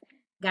 because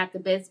Got the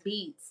best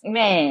beats.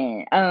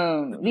 man,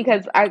 Mhm.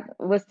 because I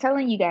was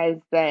telling you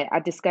guys that I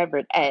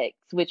discovered X,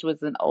 which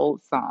was an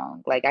old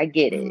song. Like I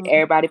get it. Mhm.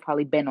 Everybody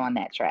probably been on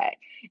that track.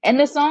 And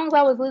the songs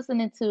I was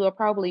listening to are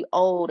probably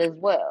old as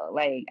well.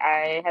 Like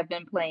I have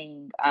been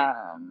playing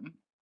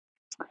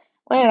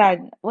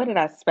what did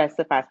I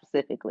specify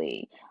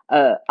specifically?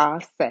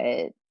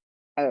 Offset,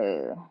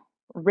 uh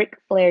Ric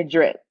Flair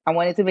Drip. I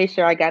wanted to make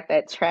sure I got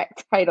that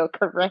track title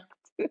correct.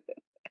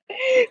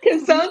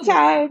 Cause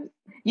sometimes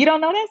you don't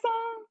know that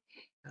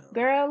song?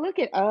 Girl, look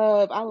it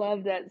up. I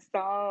love that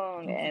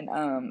song. And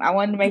I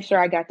wanted to make sure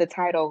I got the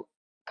title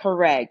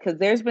correct because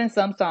there's been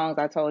some songs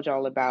I told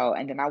y'all about,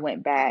 and then I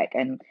went back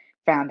and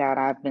found out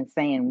I've been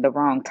saying the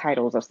wrong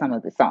titles of some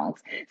of the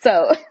songs.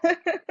 So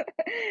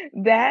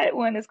that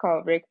one is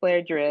called Ric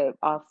Flair Drip,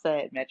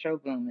 Offset, Metro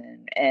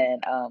Boomin,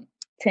 and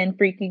 10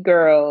 Freaky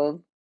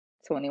Girls,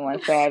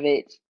 21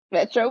 Savage,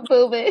 Metro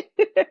Boomin.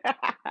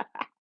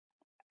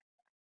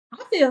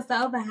 I feel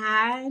so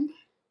behind.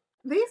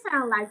 These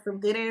sound like some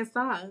good ass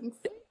songs.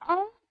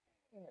 Oh,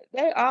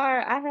 they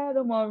are. I had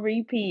them on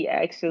repeat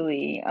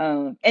actually.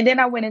 And then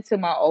I went into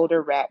my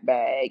older rap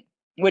bag,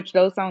 which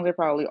those songs are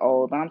probably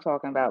old, but I'm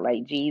talking about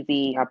like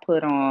Jeezy, I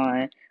put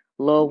on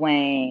Lil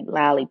Wayne,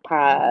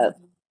 Lollipop.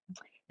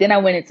 Then I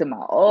went into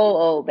my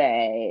old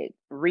bag,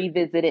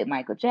 revisited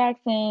Michael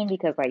Jackson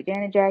because like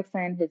Janet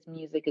Jackson, his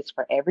music is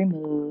for every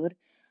mood.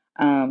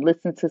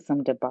 Listen to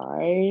some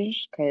DeBarge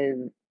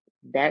because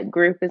that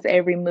group is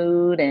every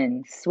mood,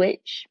 and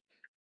Switch.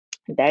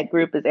 That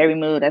group is every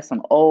mood. That's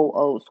some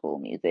old school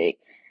music.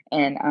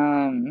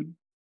 And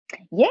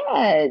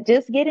yeah,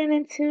 just getting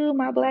into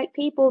my black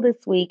people this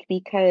week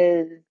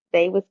because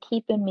they was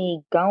keeping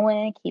me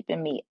going,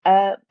 keeping me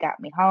up, got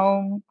me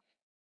home,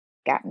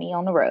 got me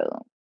on the road.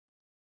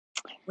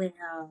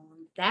 Well,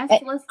 that's Eh,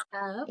 what's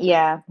up.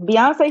 yeah,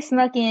 Beyonce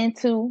snuck in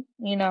too,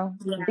 you know.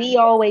 Yeah, B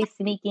always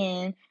sneak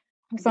in.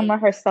 Some yeah.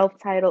 of her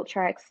self-titled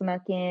tracks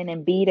snuck in,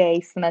 and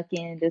B-Day snuck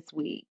in this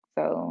week.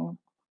 So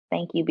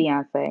thank you,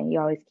 Beyonce. You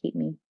always keep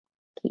me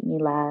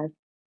live.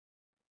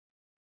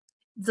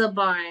 The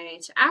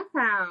Barge.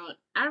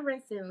 I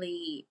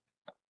recently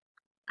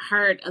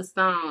heard a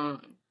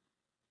song.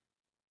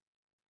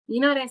 You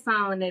know that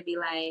song that be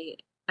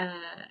like,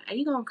 are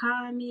you gonna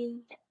call me?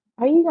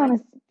 Are you Like gonna?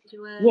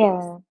 you was.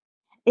 Yeah.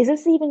 Is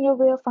this even your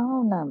real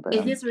phone Is number?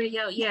 this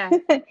real? Yeah.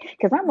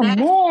 Because I'm a That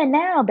man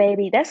now,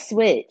 baby. That's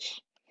Switch.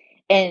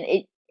 And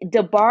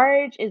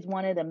DeBarge is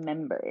one of the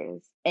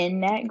members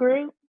in that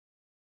group.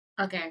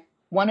 okay.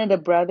 One of the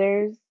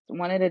brothers,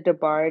 one of the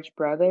DeBarge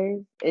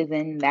brothers is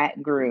in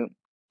that group.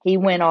 He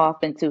went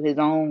off into his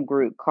own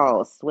group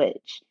called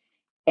Switch.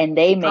 And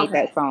they made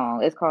that Okay.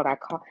 song. It's called I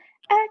call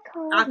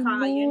I'll your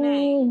call your name.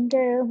 name,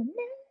 girl.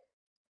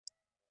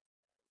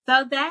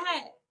 So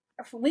that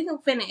we can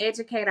finna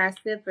educate our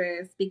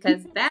sippers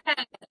because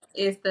that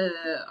is the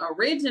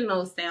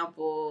original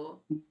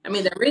sample. I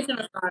mean, the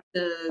original song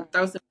to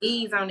throw some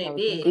bees on that Throw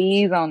some bitch.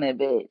 bees on that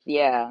bitch.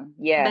 Yeah,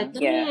 yeah,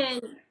 But yeah.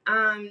 then,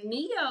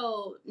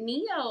 Neo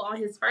on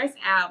his first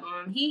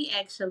album, he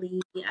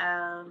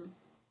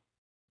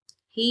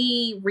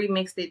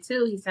remixed it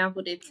too. He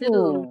sampled it too.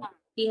 Ooh,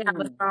 He have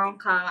a ooh. song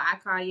called "I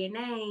Call Your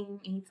Name,"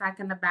 and he's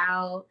talking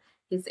about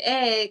his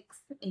ex,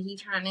 and he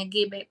trying to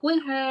get back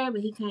with her, but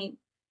he can't.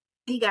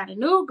 He got a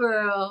new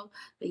girl,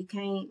 but he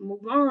can't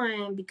move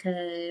on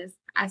because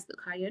I still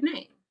call your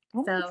name.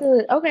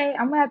 So, Okay,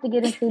 I'm gonna have to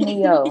get into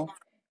Neo.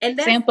 and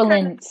that's kind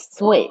of Sampling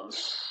cool.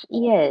 Switch.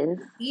 Yes.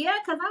 Yeah,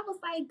 because I was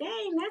like,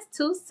 dang, that's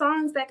two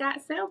songs that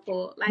got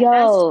sampled. Like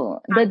that's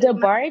Yo, the a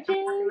DeBarges,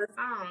 popular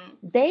song.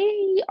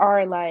 they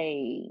are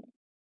like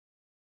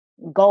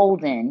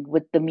golden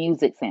with the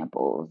music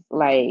samples.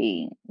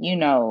 Like,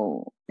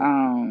 Biggie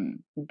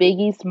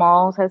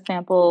Smalls has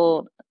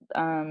sampled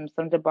some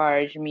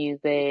DeBarge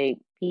music.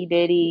 P.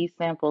 Diddy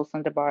sampled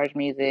some DeBarge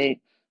music.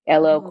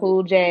 LL Mhm.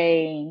 Cool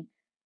J.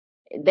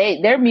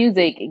 Their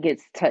music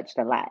gets touched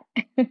a lot.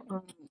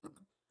 Mhm.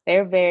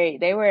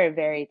 They were a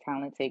very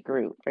talented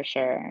group for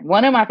sure.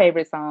 One of my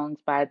favorite songs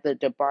by the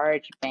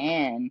DeBarge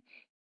Band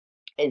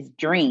is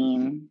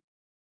Dream.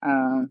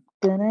 Dun,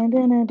 dun,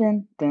 dun,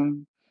 dun,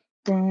 dun,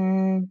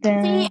 dun, See,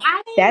 dun.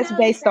 I didn't That's know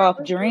that based that off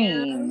was them.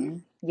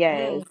 Dream.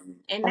 Yes. Dang.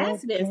 And A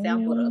that's been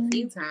sampled a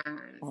few dream,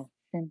 times. a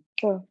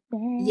simple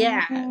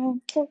Yeah.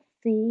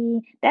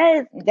 fantasy.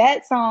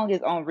 That song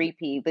is on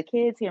repeat. The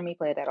kids hear me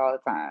play that all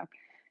the time.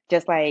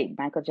 Just like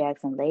Michael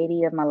Jackson,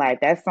 Lady of My Life.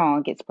 That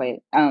song gets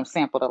played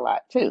sampled a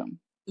lot too.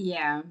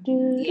 Yeah. Do,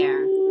 Yeah.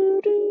 do,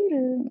 do,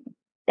 do.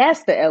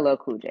 That's the LL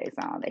Cool J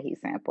song that he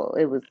sampled.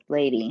 It was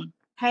Lady.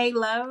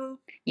 Halo.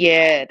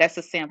 Yeah, that's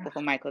a sample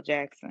for Michael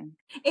Jackson.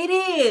 It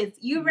is.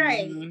 You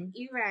right. Hmm.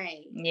 You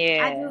right. I do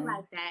Yeah.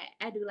 like that.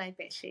 I do like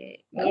that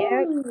shit. Yep.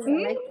 Oh, I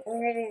like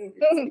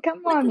that.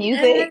 Come Look on, at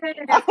music.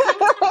 us.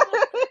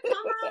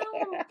 Come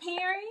on,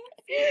 parents.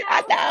 You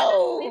I know, stop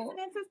know.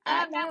 listening to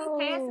I stuff. Don't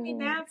be passing it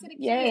know. down to the kids.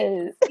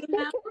 Yes. You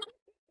know.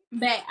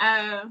 But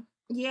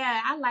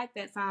yeah, I like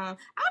that song.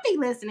 I'll be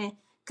listening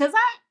because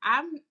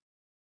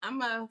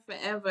I'm a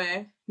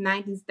forever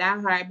 '90s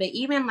diehard. But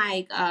even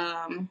like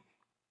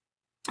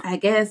I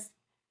guess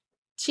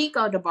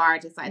Chico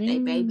DeBarge is like their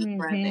baby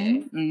brother,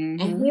 and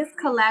Mm-hmm. his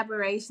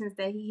collaborations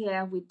that he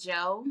had with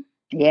Joe,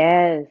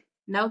 Yes.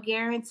 No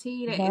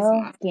Guarantee, that is No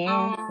my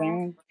song.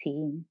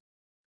 guarantee.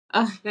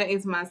 That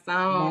is my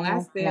song. I Nah,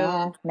 still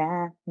nah,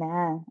 nah,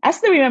 nah. I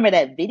still remember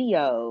that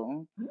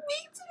video. me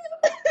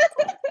too,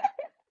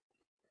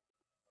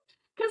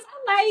 cause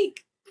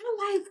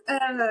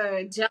I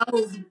like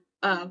Joe's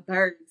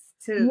verse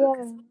too.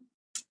 Cause Yeah.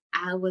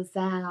 I was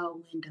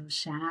out window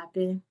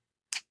shopping.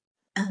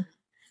 Uh,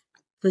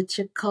 Put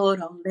your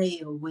coat on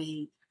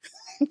layaway.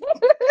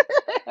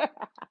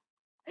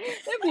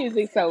 That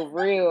music's so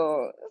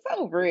real.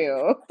 So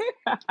real.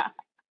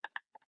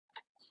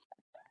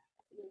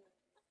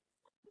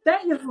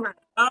 That is my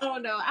oh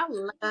no, I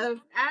love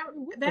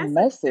What a that's a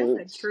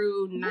message.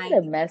 true What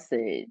a 90s.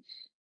 message.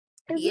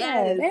 Cause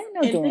yeah, Yes. there ain't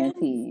no And then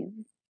guarantees.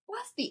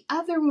 what's the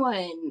other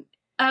one?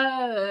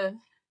 Uh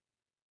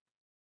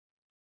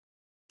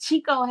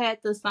Chico had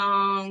the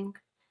song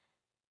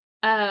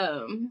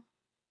um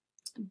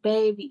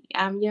Baby,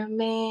 I'm your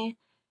man.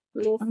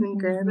 Listen,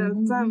 girl,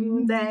 there's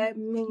something that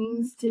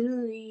means to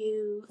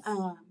you.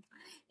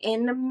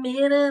 In the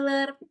middle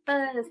of the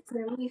bus,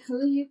 tell me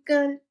who you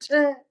gonna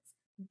trust.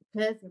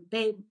 Cause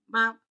baby,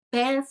 my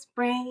best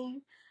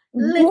friend.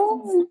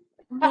 Listen Yes. to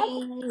I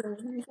me. love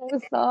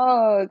those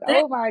songs.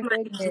 That's Oh my my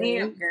goodness.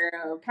 jam,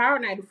 girl. Power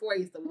 94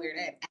 used to wear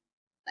that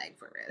like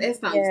for real. That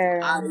song used to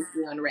Yeah. always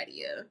be on the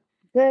radio.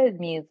 Good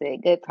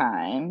music, good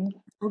times.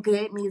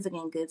 Good music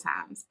and good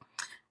times.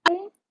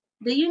 Okay.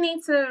 Do you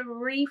need to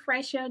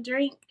refresh your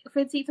drink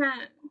for tea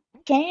time?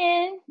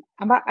 Can.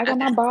 I got Okay.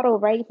 my bottle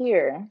right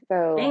here.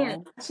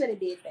 Damn, So I should have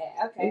did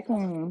that. Okay.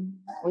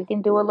 we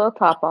can do a little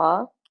top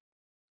off.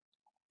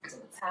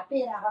 Top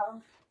it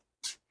off.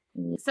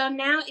 So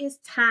now it's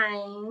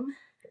time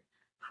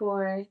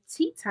for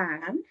tea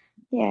time.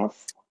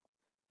 Yes.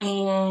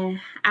 And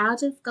I'll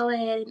just go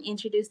ahead and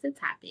introduce the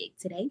topic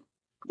today.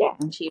 Yeah.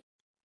 Cheers.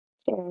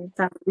 Sure.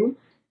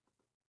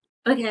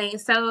 Okay,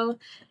 so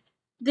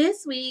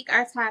this week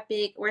our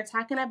topic we're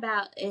talking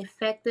about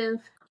effective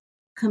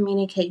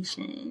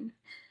communication.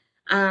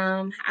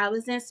 I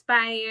was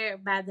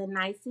inspired by the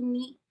Nice and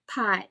Neat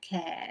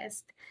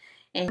podcast.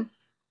 And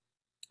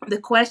the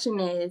question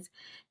is,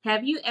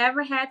 have you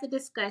ever had the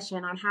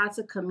discussion on how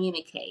to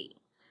communicate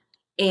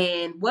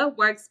and what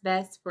works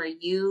best for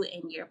you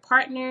and your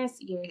partners,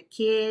 your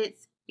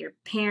kids, your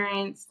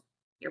parents,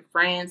 your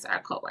friends, or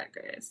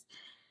coworkers?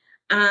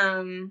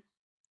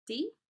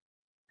 See,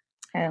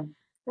 Um,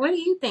 what do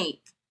you think?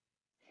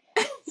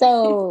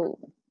 so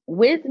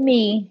with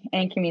me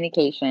and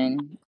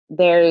communication,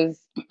 there's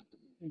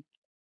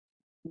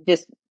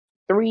just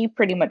three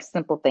pretty much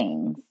simple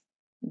things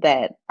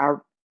that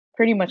are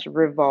pretty much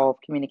revolve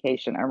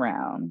communication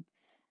around.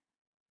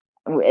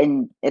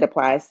 And it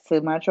applies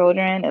to my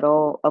children,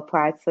 it'll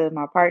apply to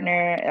my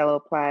partner, it'll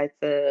apply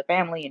to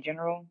family in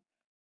general.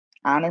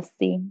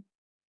 Honesty,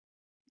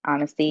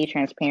 honesty,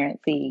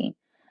 transparency,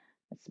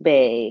 it's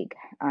big.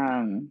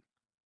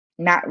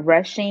 Not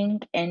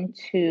rushing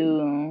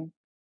into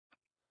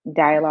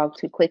dialogue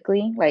too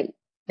quickly, like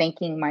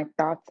thinking my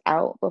thoughts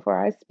out before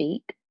I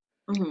speak,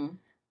 Mm-hmm.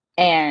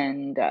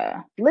 and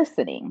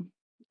listening,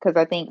 because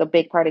I think a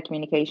big part of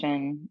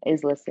communication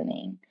is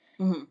listening.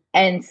 Mm-hmm.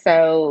 And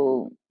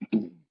so,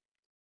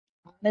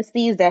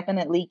 honesty is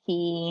definitely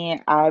key.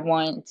 I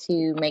want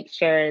to make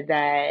sure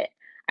that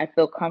I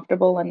feel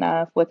comfortable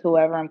enough with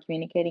whoever I'm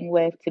communicating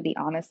with to be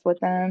honest with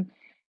them.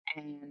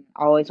 And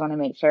I always want to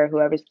make sure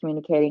whoever's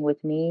communicating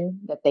with me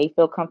that they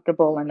feel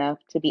comfortable enough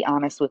to be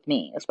honest with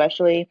me,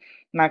 especially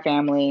my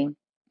family,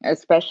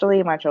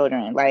 especially my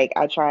children. Like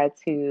I try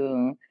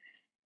to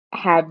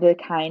have the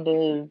kind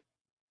of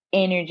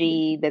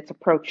energy that's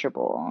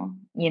approachable,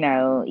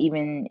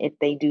 even if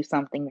they do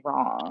something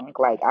wrong.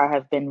 Like I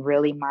have been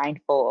really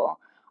mindful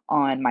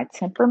on my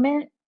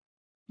temperament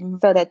Mm-hmm.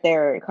 so that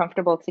they're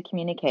comfortable to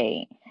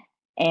communicate.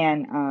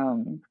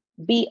 And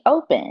be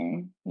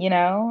open, you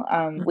know?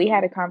 We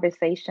had Mhm. a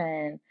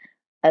conversation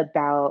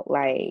about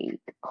like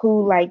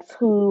who likes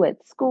who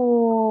at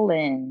school,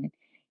 and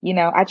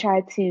I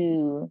tried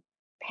to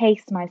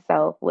pace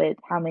myself with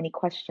how many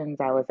questions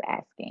I was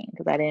asking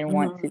because I didn't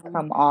want to Mhm.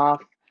 come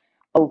off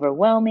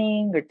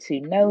overwhelming or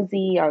too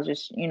nosy. I was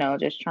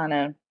just trying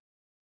to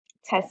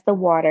test the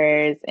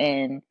waters,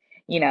 and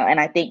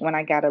I think when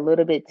I got a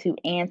little bit too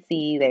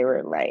antsy, they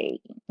were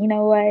like, "You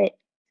know what?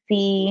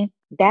 See,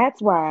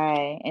 that's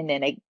why." And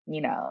then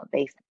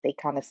they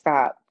kind of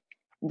stopped.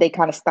 They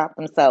kind of stopped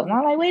themselves. And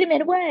I'm like, "Wait a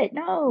minute, what?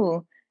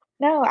 No.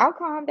 No, I'll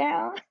calm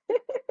down."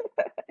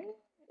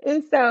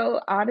 And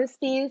so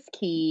honesty is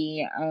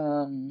key.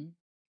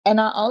 And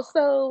I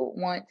also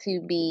want to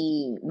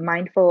be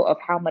mindful of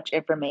how much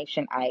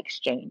information I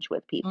exchange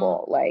with Mhm.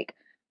 people. Like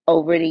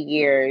over the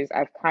years,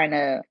 I've kind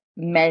of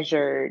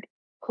measured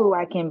who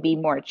I can be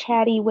more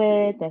chatty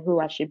with and who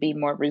I should be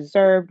more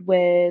reserved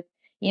with,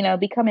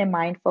 becoming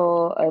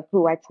mindful of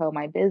who I tell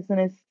my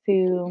business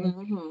to.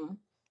 Mhm.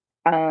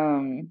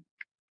 Um,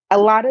 a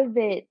lot of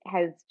it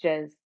has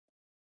just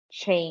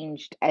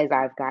changed as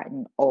I've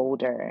gotten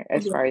older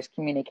as Yeah. far as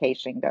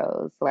communication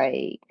goes.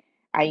 Like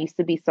I used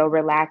to be so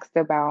relaxed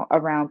about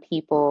around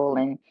people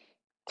and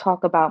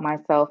talk about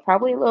myself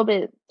probably a little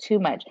bit too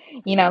much,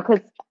 because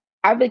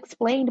I've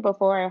explained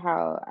before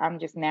how I'm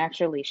just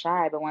naturally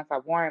shy, but once I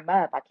warm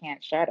up, I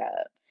can't shut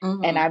up.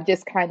 And Mhm. I've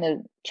just kind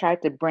of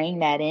tried to bring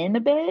that in a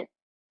bit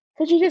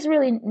because you just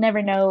really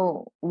never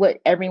know what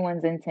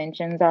everyone's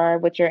intentions are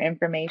with your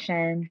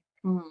information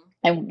Mhm.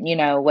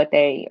 and what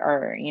they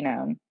are,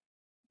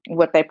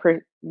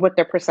 what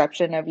their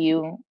perception of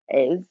you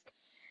is.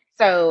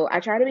 So I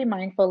try to be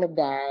mindful of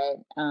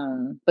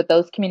that. But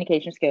those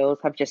communication skills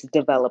have just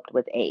developed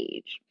with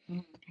age.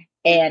 Mhm.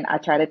 And I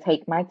try to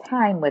take my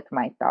time with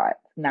my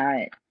thoughts,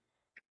 not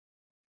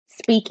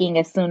speaking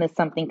as soon as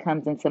something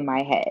comes into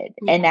my head.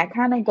 And Yeah. that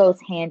kind of goes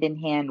hand in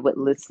hand with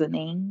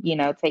listening,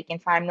 taking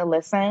time to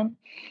listen.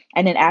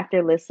 And then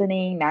after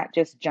listening, not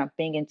just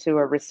jumping into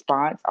a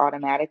response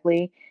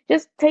automatically,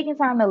 just taking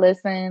time to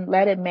listen,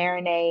 let it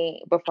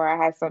marinate before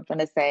I have something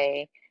to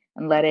say,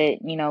 and let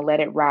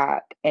it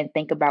rock and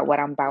think about what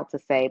I'm about to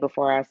say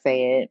before I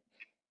say it.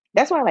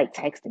 That's why I like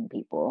texting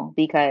people,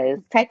 because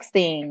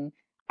texting,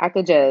 I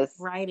could just,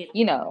 Write it.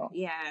 you know,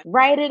 Yeah.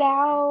 write it Mhm.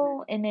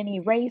 out and then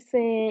erase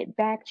it,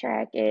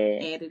 backtrack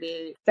it.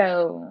 Edited.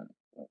 So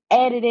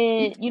edit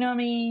it, you know what I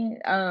mean?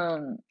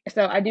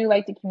 So I do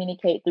like to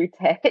communicate through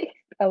text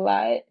a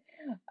lot.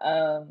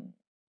 Um,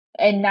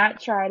 and not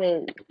try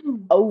to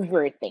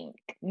overthink,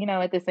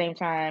 at the same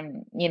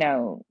time,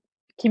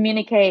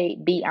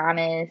 communicate, be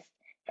honest,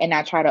 and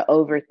not try to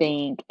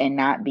overthink and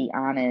not be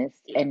honest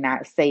Yeah. and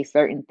not say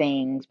certain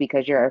things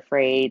because you're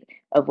afraid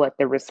of what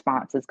the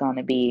response is going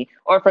to be.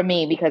 Or for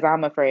me, because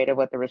I'm afraid of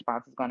what the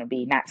response is going to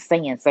be, not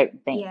saying certain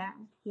things. Yeah.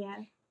 Yeah.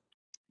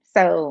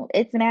 So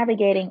it's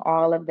navigating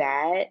all of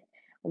that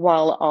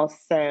while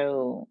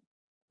also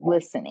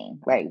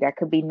listening. Like that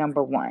could be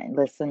number one,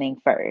 listening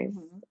first.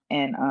 Mhm.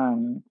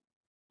 And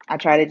I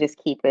try to just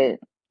keep it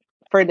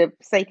for the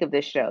sake of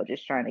this show,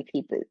 just trying to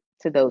keep it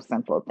to those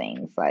simple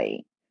things.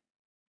 Like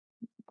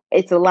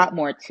it's a lot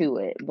more to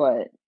it,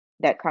 but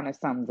that kind of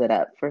sums it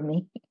up for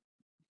me.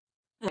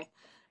 Okay.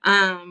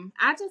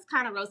 I just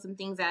kind of wrote some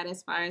things out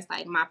as far as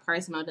like my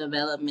personal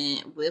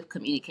development with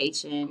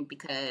communication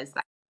because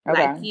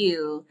like Okay.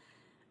 you,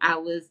 I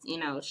was,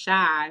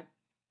 shy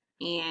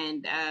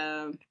and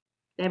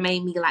that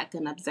made me like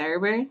an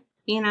observer,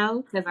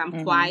 because I'm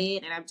Mm-hmm.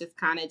 quiet and I'm just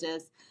kind of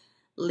just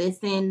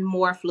listen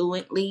more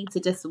fluently to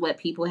just what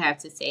people have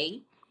to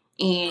say.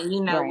 And,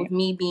 with Right.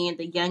 me being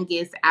the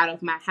youngest out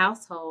of my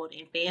household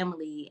and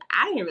family,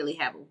 I didn't really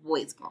have a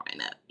voice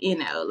growing up.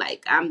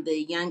 Like I'm the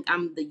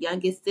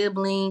youngest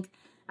sibling,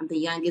 I'm the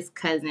youngest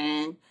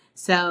cousin.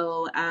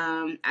 So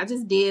I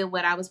just did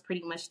what I was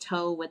pretty much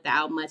told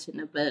without much of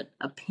an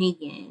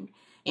opinion.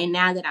 And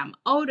now that I'm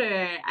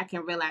older, I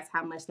can realize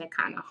how much that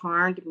kind of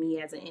harmed me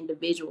as an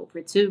individual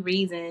for two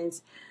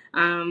reasons.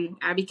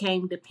 I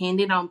became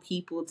dependent on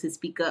people to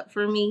speak up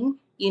for me.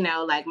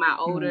 Like my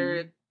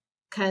older Mm.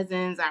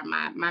 cousins or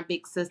my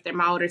big sister,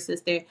 my older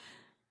sister,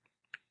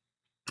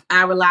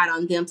 I relied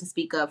on them to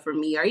speak up for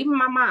me, or even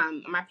my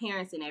mom, my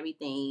parents, and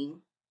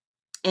everything.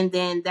 And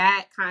then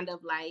that kind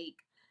of like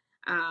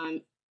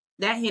um,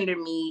 that hindered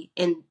me,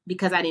 and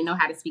because I didn't know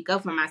how to speak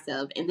up for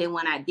myself. And then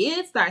when I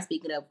did start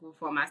speaking up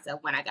for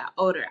myself when I got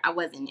older, I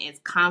wasn't as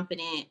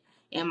confident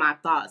in my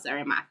thoughts or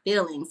in my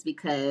feelings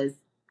because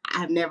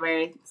I've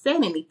never said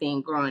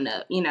anything growing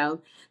up.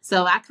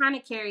 So I kind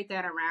of carried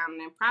that around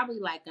and probably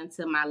like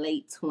until my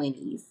late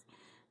 20s.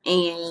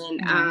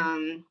 And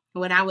Mm.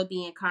 when I would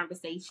be in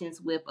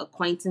conversations with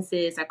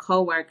acquaintances or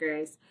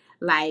coworkers,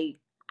 like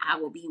I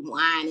will be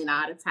whining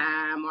all the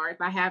time, or if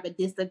I have a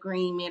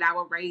disagreement, I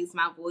will raise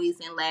my voice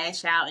and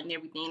lash out and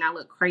everything. I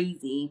look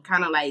crazy,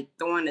 kind of like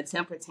throwing a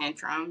temper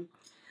tantrum.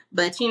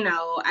 But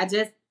I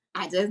just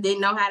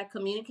didn't know how to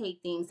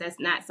communicate things. That's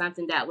not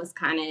something that was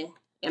kind of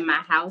in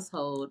my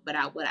household. But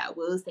what I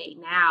will say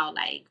now,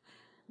 like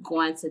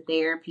going to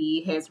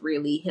therapy has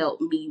really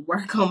helped me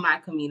work on my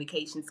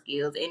communication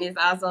skills, and it's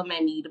also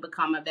made me to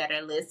become a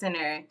better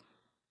listener.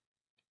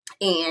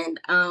 And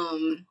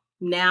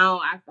now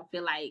I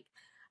feel like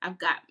I've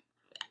got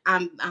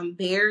I'm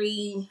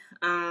very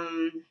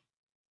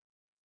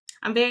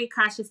I'm very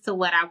cautious to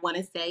what I want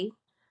to say.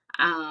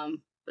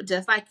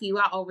 Just like you,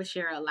 I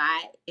overshare a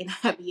lot, and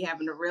I be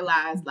having to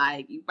realize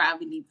like you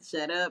probably need to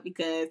shut up,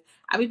 because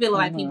I be feeling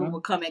like people Mm-hmm.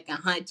 will come back and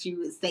hunt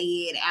you and say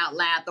it out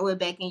loud, throw it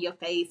back in your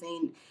face,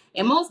 and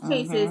in most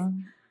cases,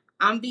 Mm-hmm.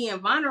 I'm being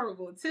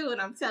vulnerable too, and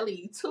I'm telling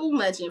you too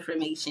much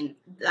information,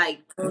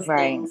 like those Right.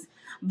 things.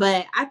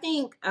 But I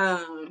think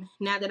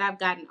now that I've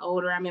gotten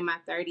older, I'm in my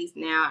 30s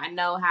now, I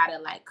know how to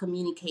like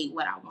communicate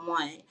what I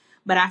want.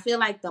 But I feel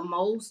like the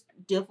most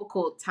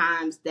difficult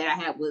times that I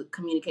had with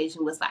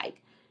communication was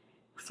like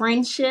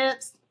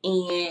friendships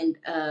and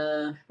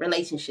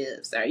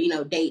relationships, or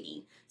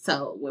dating.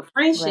 So with Right.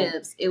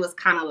 friendships, it was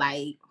kind of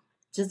like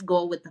just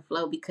go with the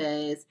flow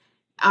because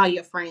all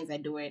your friends are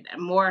doing it.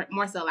 More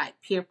so like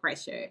peer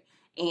pressure,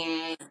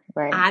 and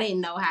Right. I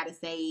didn't know how to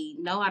say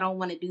no, I don't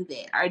want to do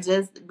that, or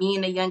just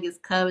being the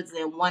youngest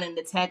cousin wanting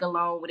to tag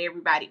along with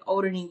everybody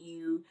older than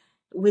you,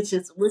 which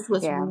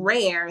was Yeah.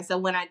 rare. So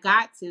when I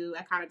kind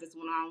of just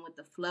went on with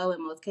the flow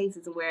in most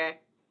cases, where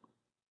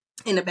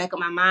in the back of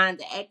my mind,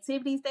 the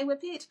activities they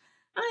would pitch,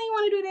 I ain't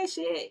want to do that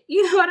shit.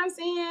 You know what I'm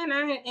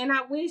saying?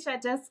 I wish I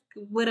just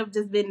would have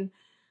just been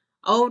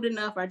old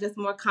enough or just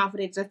more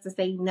confident just to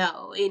say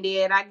no. And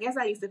then I guess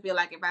I used to feel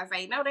like if I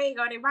say no, they ain't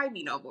gonna invite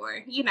me no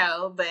more.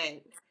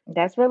 But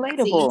That's to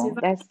each his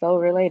relatable. That's so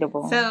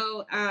relatable.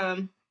 so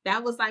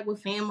that was like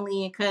with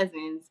family and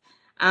cousins,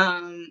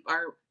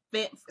 or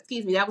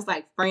excuse me, that was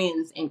like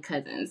friends and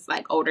cousins,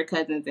 like older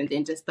cousins, and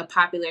then just the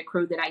popular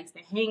crew that I used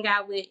to hang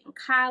out with in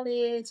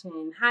college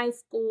and high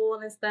school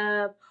and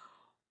stuff.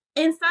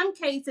 In some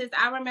cases,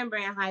 I remember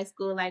in high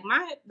school, like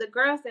the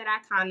girls that I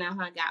kind of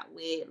hung out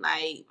with,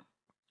 like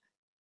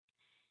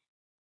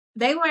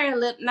they were a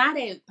little not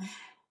a.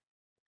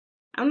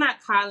 I'm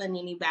not calling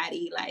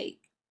anybody like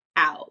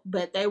out,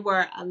 but they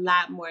were a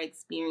lot more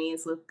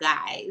experienced with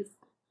guys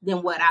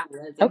than what I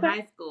was in Okay.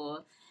 high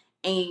school.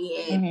 And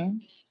Mm-hmm.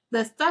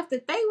 the stuff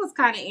that they was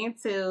kind of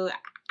into,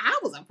 I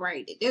was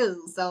afraid to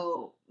do.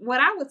 So what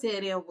I would tell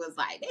them was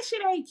like, that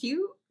shit ain't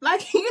cute.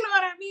 Like, you know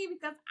what I mean?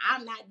 Because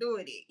I'm not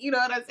doing it. You know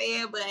what I'm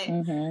saying? But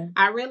Mm-hmm.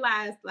 I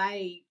realized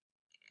like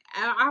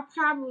I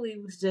probably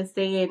was just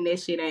saying that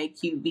shit ain't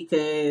cute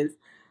because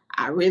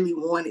I really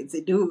wanted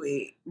to do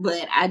it,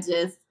 but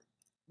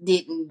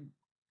didn't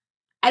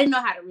I didn't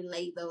know how to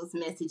relay those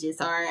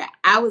messages, or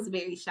I was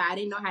very shy. I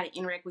didn't know how to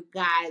interact with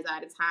guys all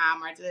the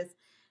time, or just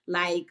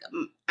like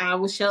I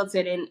was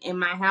sheltered in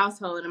my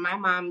household, and my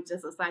mom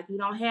just was like, "You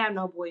don't have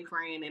no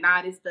boyfriend," and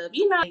all this stuff.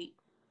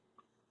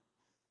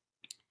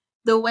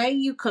 The way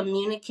you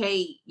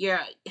communicate your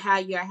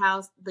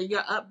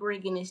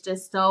upbringing is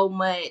just so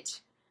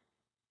much.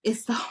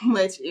 It's so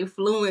much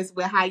influence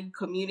with how you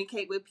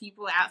communicate with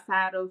people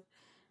outside of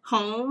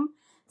home.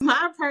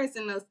 My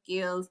personal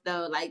skills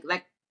though, like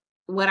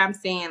what I'm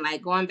saying,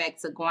 like going back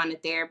to going to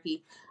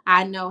therapy,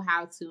 I know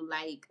how to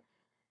like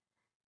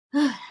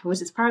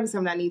which is probably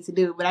something I need to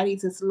do, but I need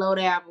to slow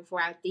down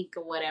before I think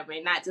or whatever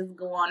and not just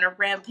go on a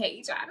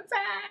rampage all the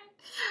time.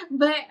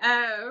 But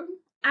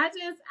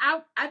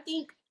I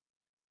think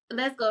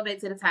let's go back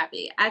to the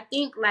topic. I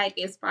think like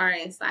as far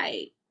as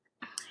like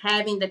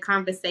having the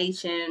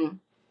conversation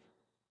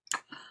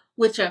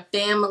with your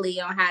family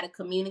on how to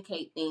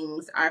communicate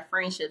things or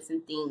friendships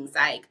and things,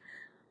 like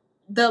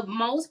the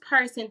most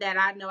person that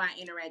I know I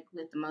interact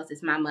with the most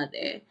is my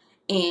mother.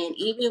 And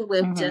even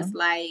with just Mm-hmm.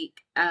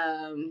 like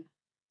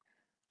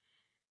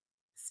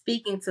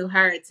speaking to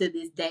her to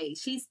this day,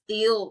 she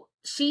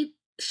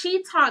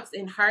talks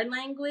in her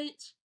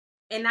language,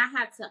 and I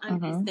have to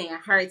Mm-hmm.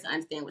 understand her to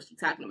understand what she's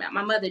talking about.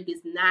 My mother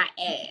does not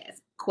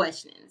ask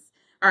questions,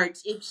 or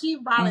if she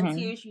Mm-hmm.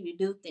 volunteers you to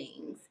do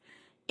things,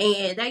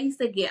 and that used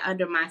to get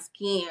under my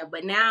skin.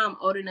 But now I'm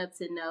old enough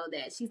to know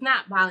that she's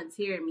not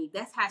volunteering me.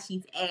 That's how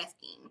she's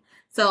asking.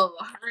 So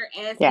her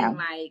Yeah. asking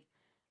like,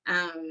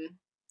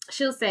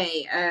 she'll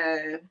say,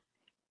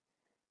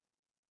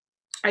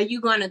 "Are you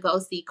gonna go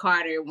see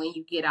Carter when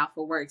you get off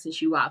of work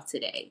since you off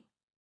today?"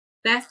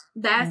 That's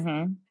that's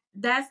Mm-hmm.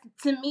 that's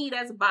to me.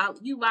 That's about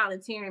you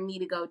volunteering me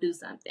to go do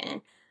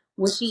something.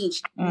 What she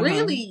Mm-hmm.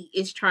 really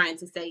is trying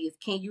to say is,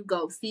 can you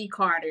go see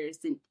Carter?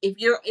 And if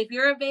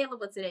you're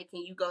available today,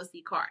 can you go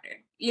see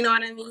Carter? You know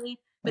what I mean?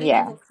 But it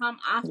Yeah. doesn't come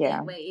off that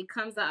Yeah. way. It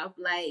comes off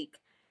like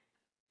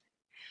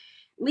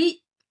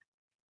we.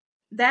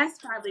 That's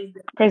probably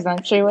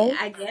Presumptuous.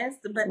 I guess,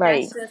 but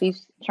Like that's just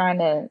she's trying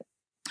to,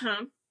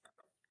 huh?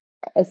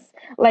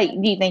 like,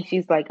 do you think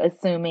she's like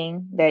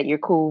assuming that you're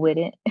cool with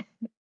it?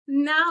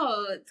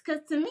 No,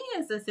 because to me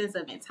it's a sense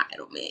of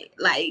entitlement,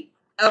 like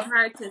of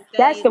her to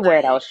That's say the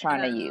word I like, was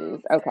trying to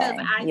use. because Okay.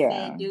 I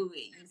Yeah. said do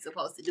it, you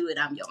supposed to do it.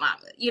 I'm your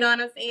mama. You know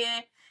what I'm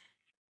saying?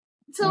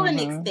 To an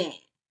Mm-hmm. extent,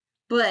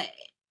 but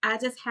I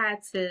just had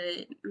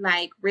to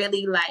like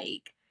really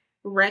like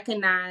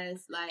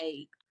recognize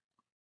like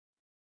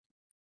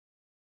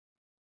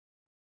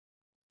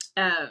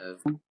Um,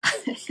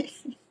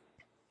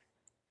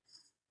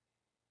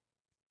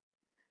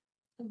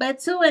 but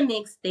to an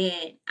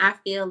extent, I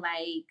feel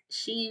like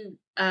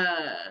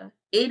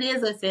it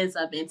is a sense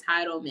of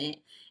entitlement.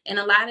 And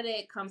a lot of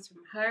that comes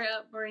from her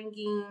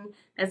upbringing.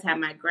 That's how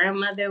my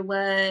grandmother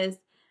was.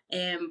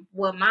 And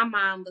what my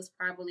mom was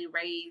probably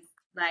raised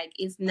like,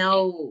 it's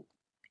no,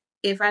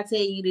 if I tell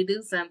you to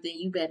do something,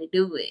 you better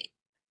do it.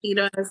 You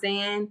know what I'm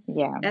saying?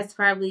 Yeah. That's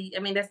probably, I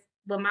mean, that's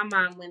what my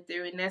mom went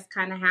through, and that's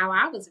kind of how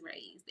I was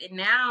raised. And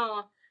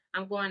now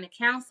I'm going to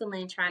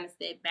counseling, trying to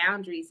set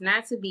boundaries,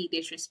 not to be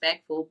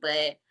disrespectful,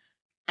 but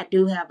I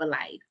do have a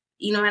life.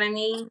 You know what I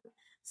mean? Yeah.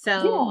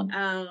 So,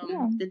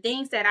 Yeah. the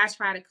things that I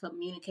try to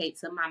communicate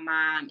to my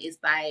mom is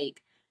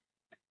like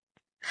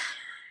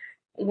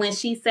when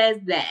she says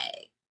that,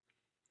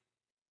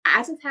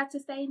 I just have to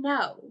say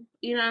no.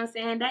 You know what I'm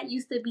saying? That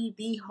used to be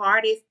the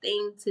hardest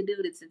thing to do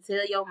to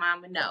tell your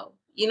mama no.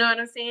 You know what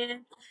I'm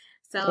saying?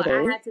 So It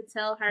I is. had to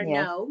tell her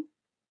Yes. no.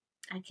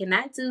 I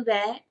cannot do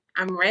that.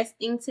 I'm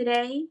resting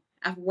today.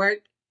 I've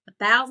worked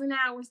 1,000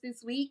 hours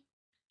this week.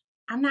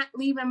 I'm not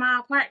leaving my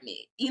apartment.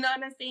 You know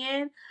what I'm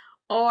saying?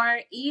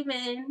 Or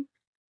even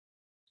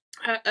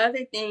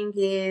other thing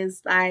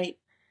is like,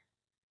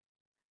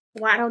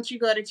 why don't you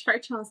go to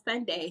church on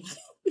Sunday?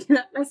 You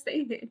know what I'm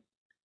saying?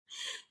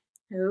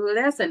 Ooh,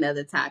 that's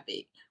another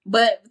topic.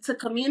 But to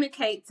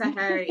communicate to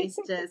her, it's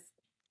just,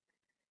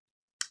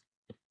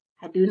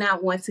 I do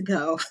not want to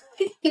go.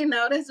 You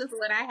know, that's just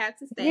what I have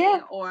to say.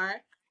 Yeah, Or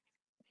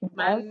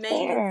my that's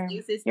main fair.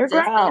 excuse is You're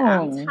just that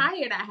I'm grown.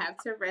 tired. I have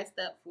to rest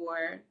up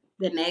for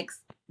the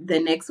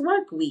next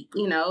work week.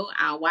 You know,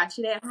 I'll watch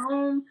it at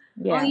home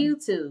on Yeah.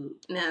 YouTube.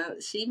 Now,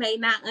 she may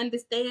not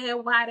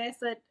understand why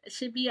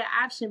should be an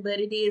option, but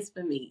it is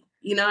for me.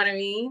 You know what I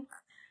mean?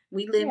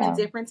 We live in Yeah.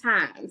 different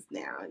times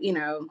now,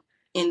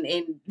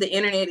 and the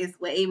internet is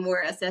way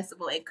more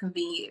accessible and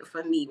convenient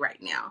for me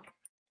right now.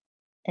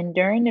 And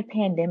during the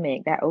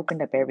pandemic, that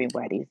opened up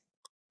everybody's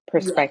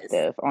Yes.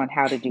 perspective on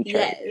how to do church.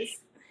 Yes.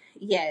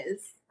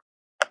 Yes.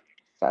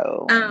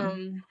 So,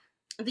 Um,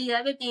 the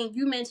other thing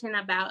you mentioned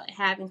about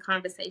having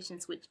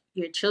conversations with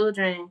your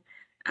children,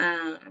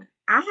 I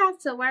have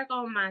to work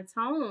on my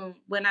tone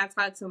when I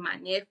talk to my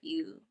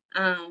nephew.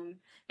 And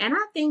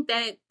I think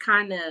that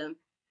kind of,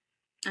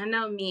 I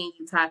know me and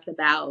you talked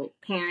about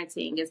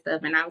parenting and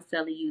stuff, and I was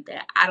telling you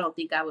that I don't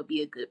think I would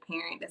be a good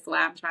parent. That's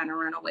why I'm trying to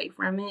run away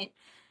from it.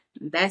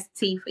 That's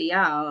tea for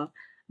y'all.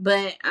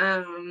 But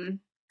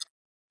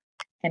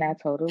and I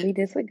totally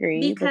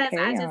disagree, but because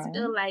I carry just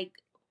feel on. like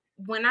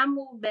when I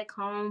moved back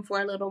home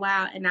for a little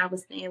while and I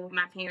was staying with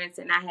my parents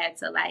and I had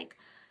to like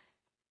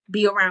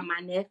be around my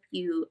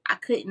nephew, I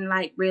couldn't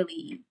like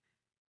really,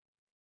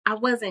 I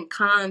wasn't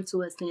calm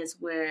to a sense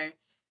where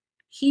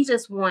he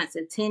just wants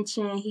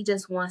attention. He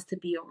just wants to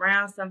be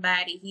around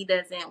somebody. He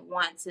doesn't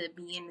want to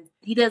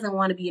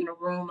be in the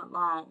room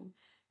alone.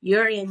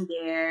 You're in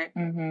there.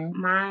 Mm-hmm.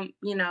 Mom,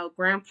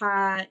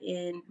 grandpa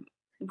and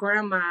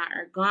grandma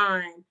are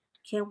gone.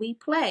 Can we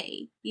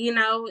play?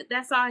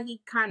 That's all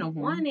he kind of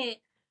Mm-hmm. wanted.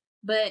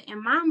 But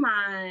in my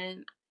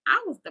mind,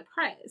 I was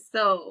depressed.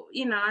 So,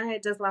 I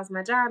had just lost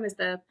my job and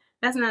stuff.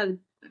 That's not,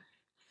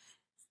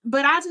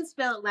 but I just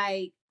felt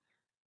like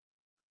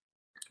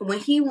when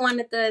he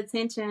wanted the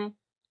attention,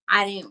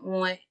 I didn't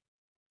want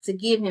to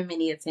give him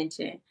any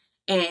attention.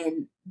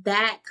 And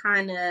that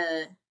kind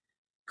of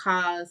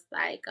caused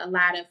like a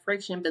lot of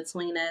friction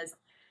between us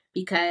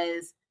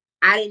because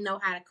I didn't know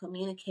how to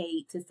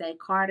communicate to say,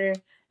 Carter,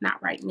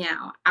 not right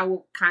now. I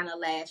will kind of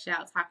lash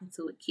out talking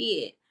to a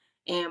kid.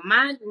 And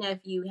my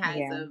nephew has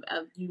Yeah.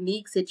 a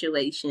unique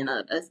situation,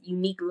 a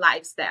unique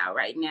lifestyle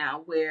right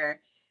now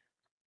where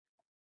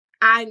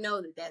I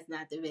know that that's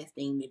not the best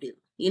thing to do.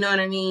 You know what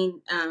I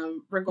mean?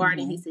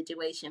 Regarding Mm-hmm. his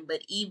situation,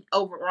 but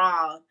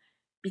overall,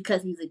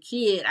 because he's a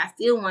kid, I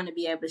still want to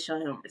be able to show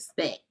him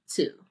respect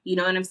too. You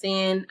know what I'm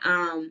saying?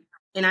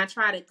 And I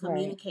try to Right.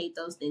 communicate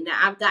those things. Now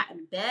I've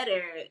gotten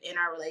better in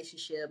our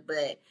relationship,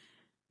 but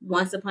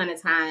once upon a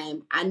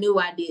time, I knew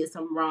I did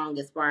something wrong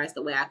as far as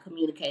the way I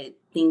communicated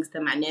things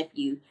to my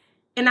nephew,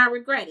 and I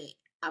regret it.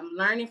 I'm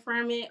learning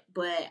from it,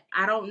 but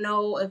I don't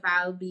know if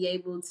I'll be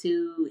able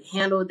to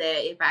handle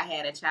that if I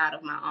had a child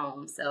of my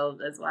own. So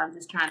that's why I'm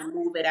just trying to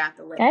move it out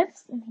the way.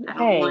 That's I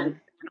don't want hey,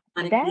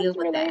 to deal that's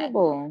with that.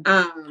 relatable.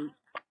 Um,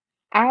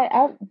 I,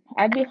 I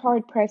I'd be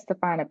hard pressed to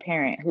find a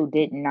parent who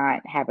did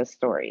not have a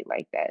story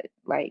like that.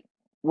 Like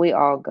we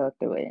all go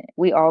through it.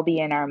 We all be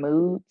in our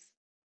moods.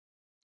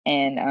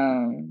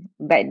 And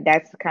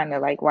that's kind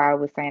of like why I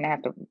was saying I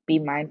have to be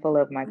mindful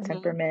of my mhm,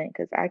 temperament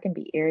because I can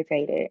be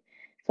irritated,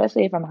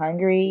 especially if I'm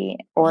hungry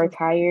or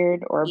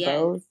tired or yes.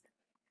 both.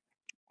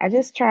 I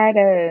just try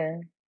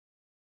to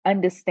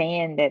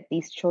understand that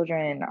these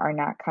children are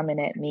not coming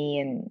at me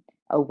in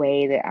a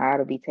way that I ought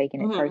to be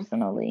taking it Hmm.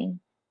 personally.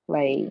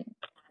 Like,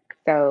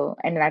 so,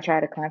 and then I try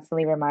to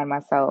constantly remind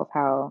myself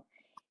how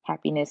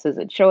happiness is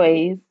a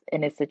choice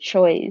and it's a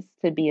choice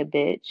to be a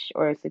bitch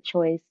or it's a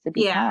choice to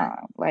be Yeah.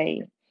 calm. Like,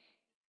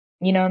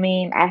 you know what I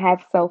mean? I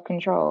have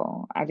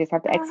self-control. I just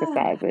have to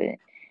exercise it.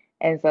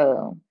 And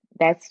so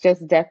that's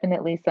just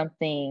definitely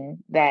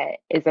something that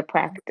is a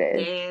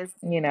practice, Yes.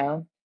 you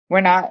know. We're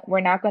not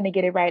going to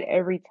get it right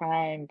every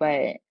time,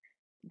 but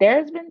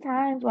there's been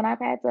times when I've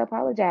had to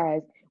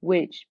apologize,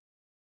 which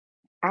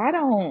I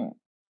don't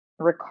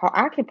recall.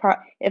 I could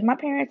if my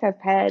parents have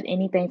had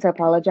anything to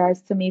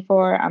apologize to me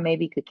for, I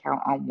maybe could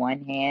count on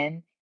one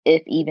hand,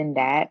 if even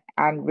that.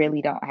 I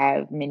really don't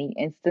have many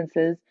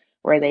instances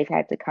where they've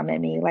had to come at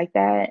me like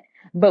that.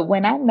 But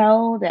when I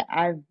know that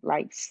I've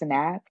like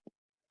snapped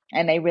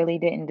and they really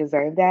didn't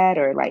deserve that,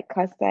 or like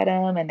cussed at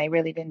them and they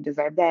really didn't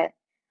deserve that,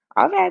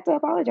 I've had to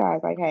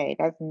apologize. Like, hey,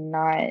 that's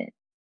not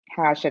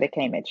how I should have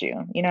came at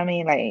you. You know what I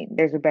mean? Like,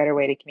 there's a better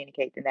way to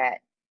communicate than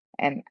that.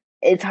 And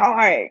it's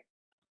hard.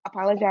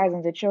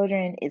 Apologizing to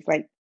children is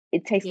like,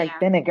 it tastes like Yeah.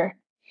 vinegar.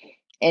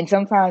 And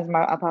sometimes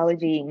my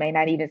apology may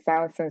not even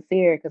sound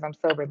sincere because I'm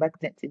so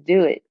reluctant to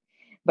do it.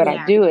 But I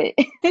Yeah. do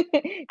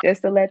it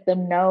just to let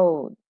them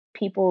know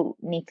people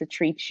need to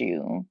treat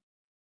you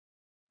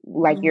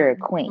like you're a Mhm.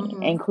 queen,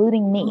 Mhm.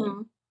 including me.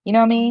 Mhm. You know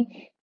what I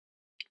mean?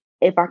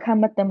 If I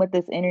come at them with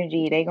this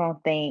energy, they gonna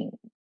think,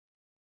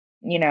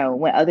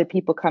 when other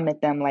people come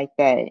at them like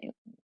that,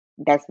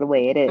 that's the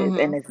way it is,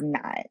 and Mhm. it's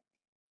not.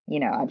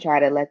 I try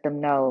to let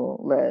them know,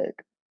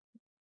 look,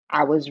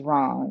 I was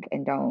wrong,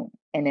 and don't.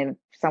 And if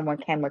someone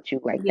came at you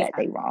like that, Yeah.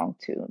 they wrong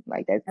too.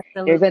 Like that,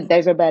 there's a Absolutely.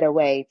 there's a better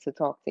way to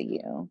talk to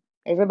you.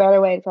 There's a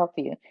better way to talk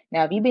to you.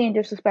 Now, if you being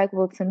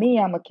disrespectful to me,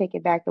 I'm gonna kick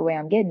it back the way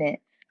I'm getting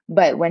it.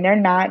 But when they're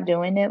not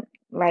doing it,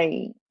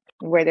 like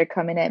where they're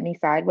coming at me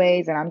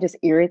sideways, and I'm just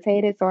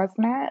irritated, so I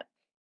snap.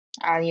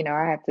 I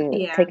have to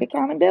Yeah. take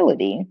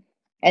accountability.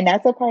 And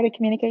that's a part of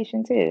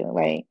communication too,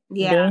 like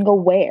Yeah. being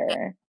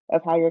aware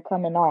of how you're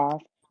coming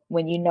off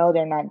when you know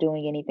they're not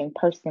doing anything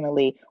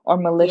personally or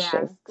Yeah.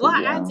 malicious to Well,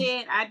 I you.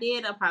 did. I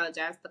did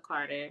apologize to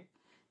Carter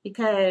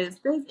because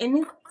this and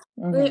this,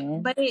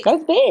 but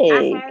That's I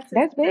big. had to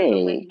That's say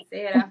the way big. he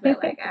said. I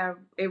felt like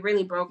it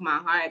really broke my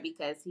heart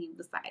because he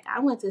was like, I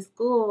went to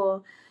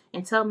school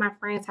and told my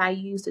friends how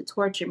you used to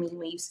torture me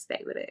when you used to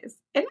stay with us,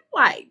 and I'm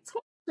like,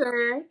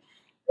 torture.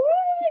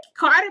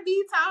 Carter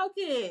be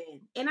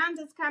talking, and I'm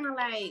just kind of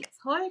like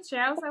torture.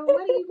 I was like, well,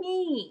 what do you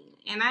mean?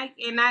 And I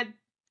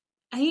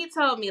he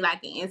told me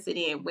like an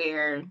incident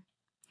where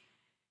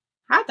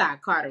I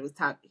thought Carter was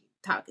talking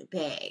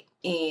back,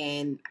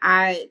 and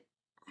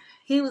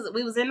we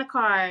was in the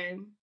car,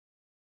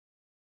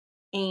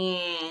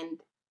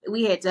 and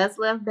we had just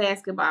left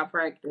basketball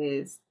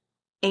practice,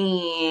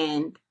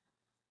 and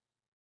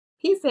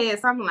he said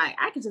something like,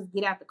 "I could just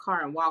get out the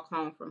car and walk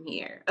home from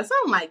here," or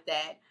something like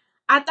that.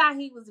 I thought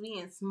he was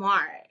being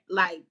smart,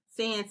 like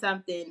saying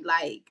something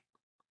like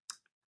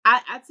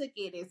I took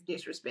it as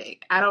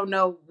disrespect. I don't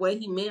know what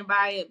he meant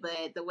by it,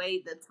 but the way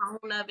the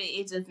tone of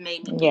it just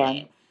made me Yeah.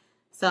 mad.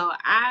 So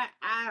I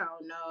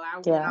don't know. I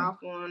went Yeah.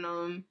 off on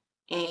him,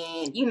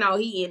 and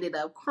he ended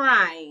up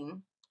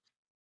crying.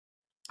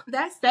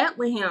 That sat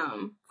with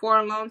him for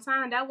a long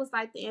time. That was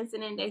like the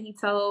incident that he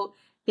told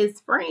his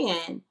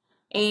friend,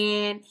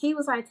 and he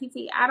was like,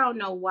 "TT, I don't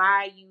know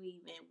why you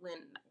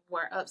even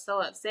were so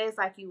upset. It's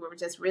like you were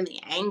just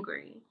really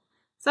angry."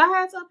 So I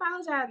had to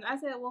apologize. I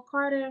said, "Well,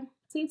 Carter,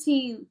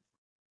 TT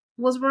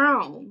was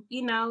wrong.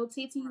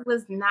 TT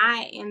was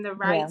not in the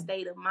right Yeah.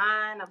 state of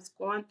mind. I was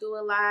going through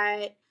a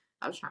lot.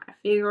 I was trying to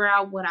figure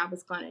out what I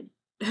was going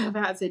to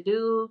about to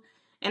do,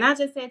 and I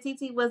just said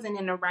TT wasn't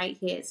in the right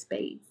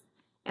headspace,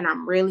 and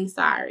I'm really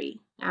sorry.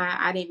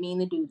 I didn't mean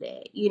to do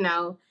that.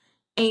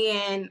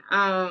 And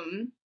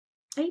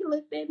he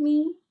looked at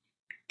me.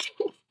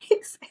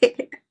 He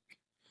said,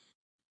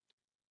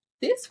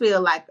 "This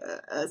feel like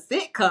a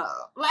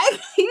sitcom, like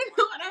you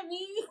know what I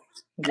mean."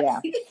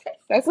 Yeah.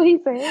 That's what he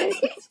said.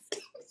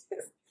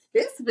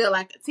 This feel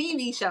like a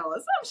TV show or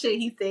some shit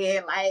he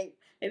said, like,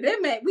 and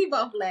then we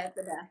both laughed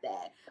about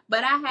that.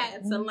 But I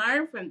had to Mhm.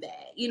 learn from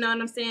that. You know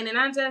what I'm saying? And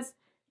I just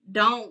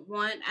don't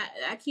want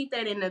I keep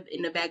that in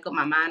the back of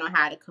my mind on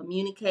how to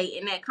communicate.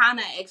 And that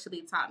kinda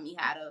actually taught me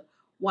how to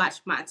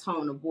watch my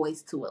tone of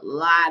voice to a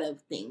lot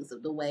of things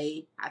of the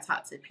way I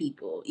talk to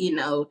people.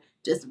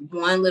 Just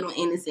one little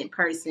innocent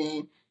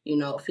person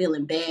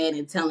feeling bad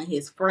and telling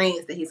his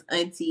friends that his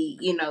auntie,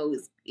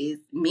 is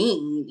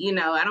mean.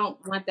 I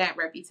don't want that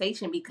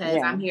reputation because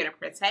Yeah. I'm here to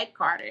protect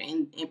Carter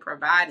and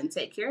provide and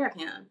take care of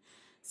him.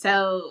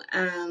 So,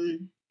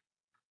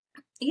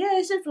 yeah,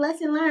 it's just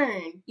lesson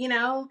learned.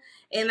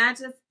 And I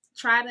just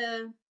try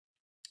to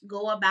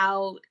go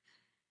about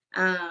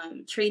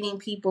treating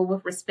people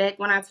with respect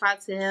when I talk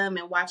to them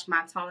and watch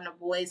my tone of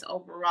voice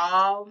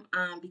overall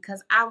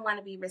because I want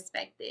to be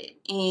respected.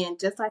 And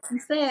just like you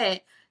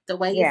said, the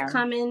way it's Yeah.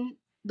 coming,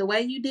 the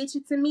way you ditch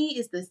it to me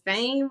is the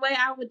same way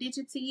I would ditch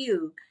it to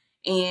you.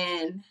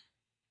 And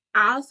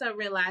I also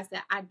realized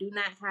that I do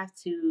not have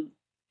to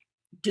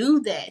do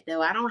that,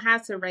 though. I don't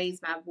have to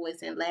raise my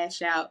voice and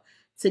lash out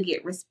to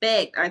get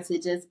respect or to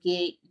just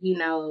get,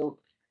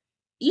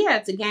 yeah,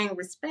 to gain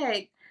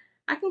respect.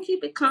 I can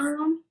keep it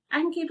calm.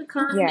 I can keep it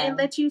calm Yeah. and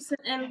let you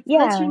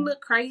Yeah.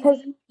 look Because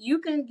crazy. You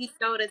can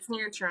throw the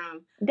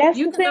tantrum. that's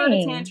You the can throw the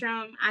thing.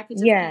 tantrum. I could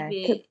just keep Yeah.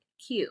 'Cause it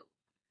cute.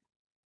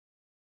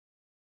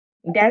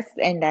 That's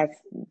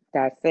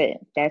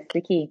it. That's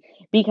the key.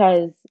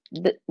 Because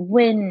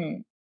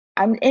when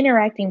I'm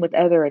interacting with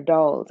other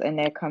adults and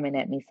they're coming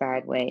at me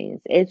sideways,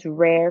 it's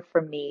rare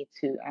for me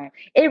to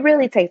it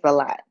really takes a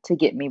lot to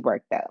get me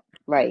worked up.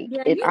 Like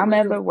Yeah, if you're I'm real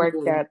ever worked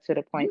cool. up to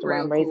the point You're to where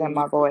I'm real raising cool.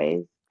 my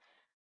voice,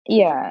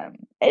 yeah,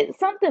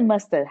 something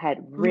must have had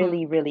Hmm.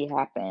 really, really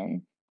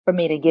happened for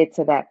me to get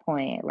to that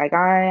point. Like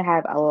I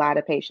have a lot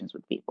of patience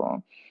with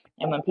people.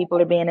 And when people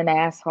are being an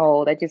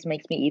asshole, that just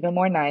makes me even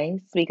more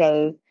nice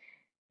because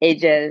it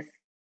just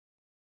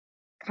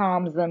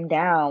calms them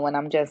down when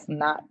I'm just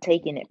not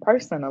taking it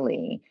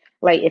personally.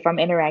 Like if I'm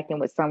interacting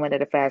with someone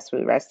at a fast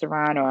food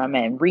restaurant or I'm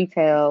in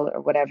retail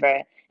or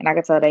whatever, and I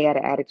can tell they got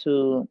an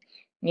attitude,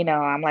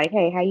 I'm like,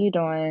 hey, how you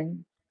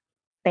doing?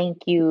 Thank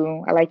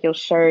you. I like your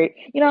shirt.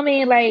 You know what I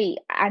mean? Like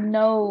I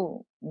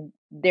know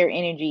their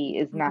energy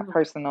is not Hmm.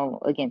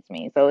 personal against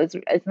me. So it's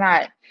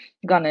not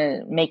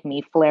gonna make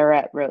me flare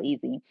up real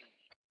easy.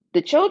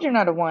 The children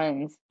are the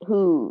ones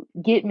who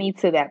get me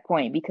to that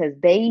point because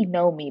they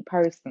know me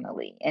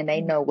personally and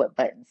they know what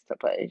buttons to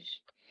push.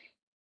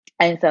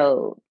 And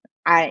so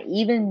I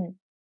even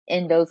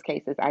in those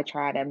cases I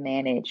try to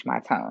manage my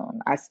tone.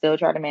 I still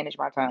try to manage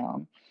my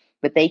tone,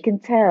 but they can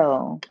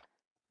tell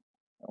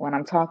when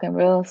I'm talking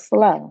real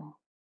slow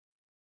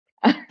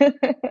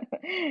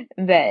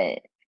that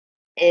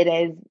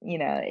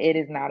it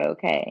is not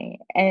okay.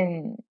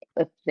 And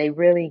if they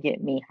really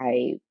get me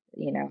hyped,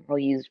 I'll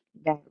use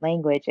that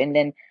language and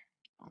then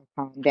I'll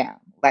calm down.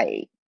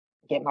 Like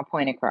get my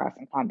point across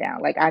and calm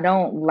down. Like I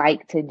don't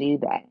like to do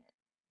that.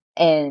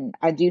 And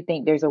I do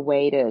think there's a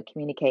way to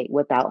communicate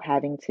without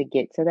having to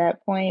get to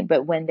that point.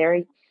 But when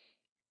they're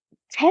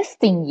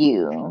testing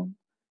you,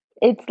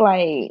 it's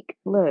like,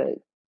 look,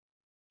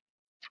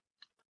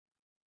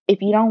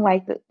 if you don't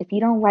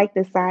like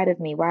this side of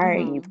me,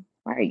 Hmm.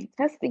 why are you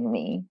testing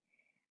me?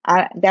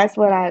 That's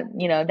what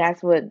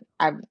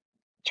I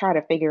try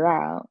to figure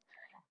out.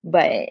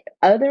 But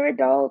other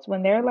adults,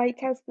 when they're like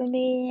testing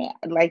me,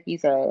 like you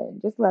said,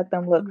 just let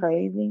them look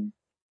crazy.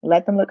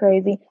 Let them look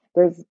crazy.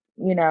 There's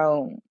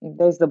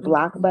the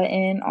block Hmm.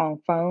 button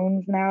on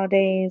phones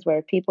nowadays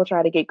where people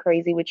try to get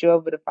crazy with you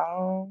over the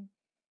phone.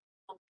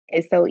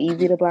 It's so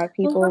easy to block But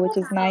people, which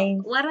is nice.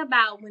 what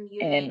about when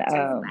you And had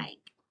just like,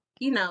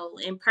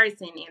 in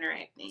person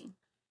interacting?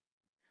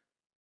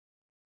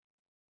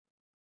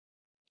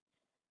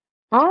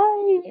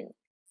 I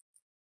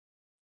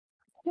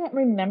can't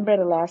remember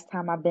the last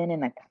time I've been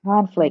in a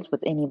conflict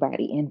with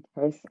anybody in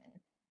person.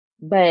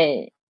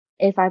 But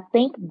if I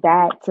think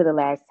back to the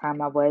last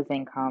time I was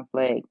in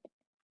conflict,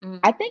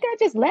 I Hmm. think I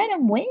just let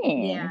him win.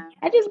 Yeah.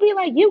 I just be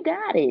like, you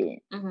got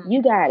it. Hmm.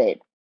 You got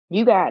it.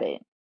 You got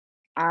it.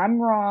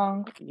 I'm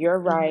wrong. You're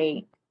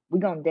right. Hmm. We're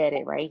going to dead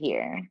it right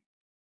here.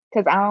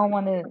 Because I don't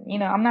want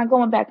to, I'm not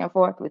going back and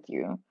forth with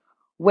you.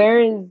 Where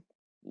is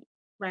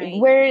Right.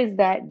 where is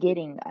that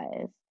getting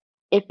us?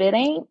 If it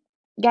ain't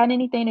got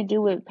anything to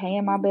do with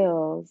paying my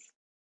bills,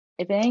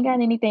 if it ain't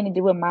got anything to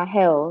do with my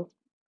health,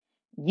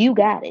 you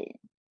got it.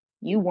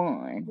 You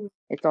won.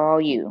 It's all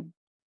you.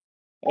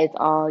 It's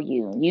all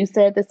you. You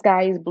said the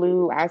sky is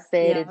blue. I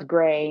said it's Yeah.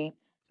 gray.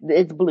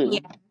 It's blue.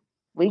 Yeah.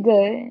 We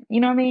good.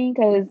 You know what I mean?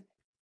 Because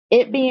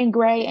it being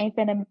gray ain't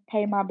finna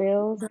pay my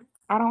bills.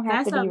 I don't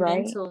have to That's a be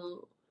right.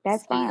 mental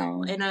That's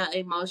skill fine. and an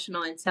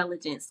emotional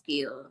intelligence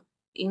skill.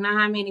 You know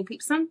how many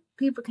people? Some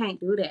people can't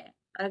do that.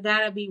 I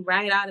gotta be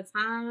right all the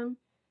time.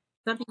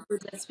 Some people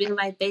just feel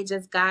like they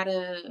just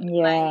gotta like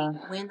Yeah.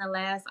 win the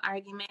last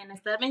argument and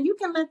stuff, and you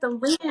can let them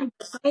win.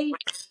 But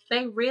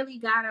they really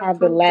gotta Have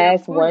the prove their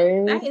last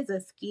point. That word. is a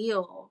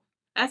skill.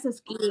 That's a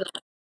skill.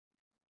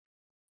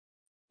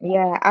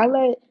 Yeah,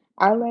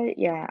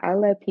 I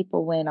let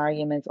people win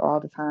arguments all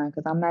the time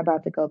because I'm not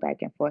about to go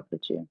back and forth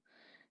with you.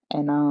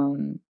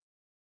 And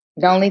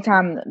the only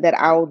time that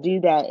I'll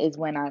do that is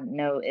when I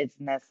know it's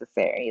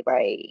necessary.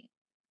 Like,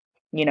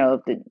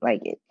 if the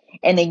like it.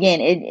 And again,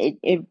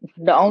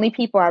 the only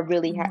people I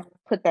really Mhm.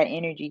 put that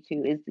energy to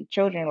is the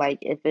children. Like,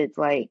 if it's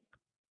like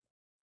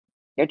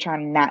they're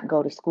trying to not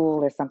go to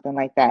school or something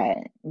like that,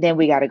 then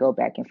we got to go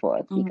back and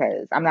forth Mhm.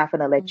 because I'm not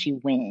gonna let you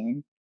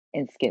win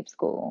and skip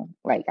school.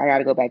 Like I got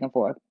to go back and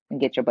forth and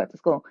get your butt to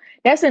school.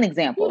 That's an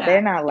example.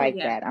 They're Yeah, not yeah, like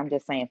yeah. that. I'm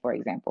just saying for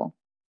example.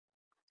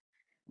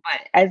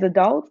 But as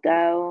adults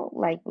go,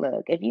 like,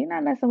 look, if you're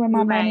not messing with my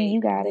You're money, right.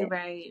 you got You're it.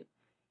 right.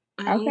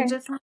 And Okay.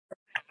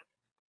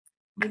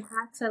 you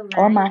have to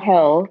Or learn my that.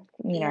 health,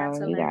 You have to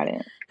you learn got that.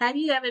 it. Have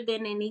you ever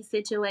been in these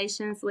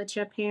situations with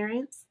your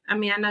parents? I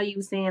mean, I know you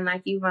were saying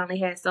like you've only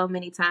had so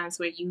many times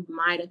where you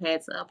might have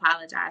had to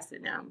apologize to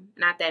them.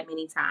 Not that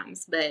many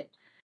times, but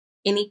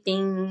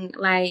anything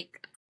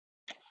like,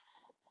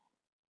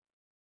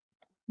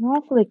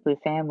 Conflict with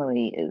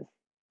family is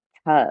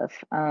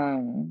tough.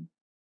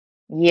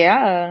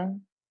 Yeah.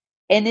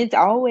 And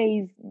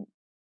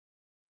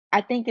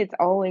I think it's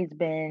always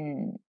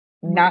been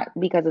mhm, not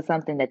because of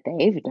something that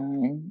they've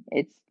done.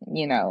 It's,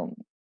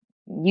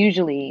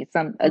 usually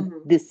a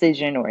mhm,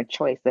 decision or a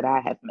choice that I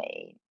have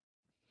made.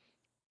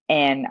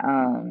 And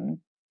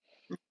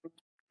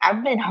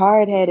I've been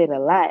hard-headed a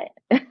lot.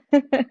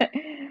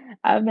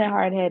 I've been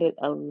hard headed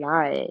a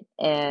lot,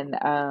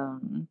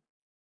 and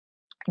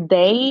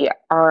they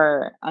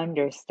are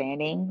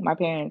understanding. My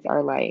parents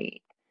are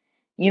like,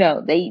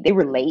 they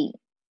relate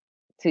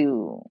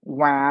to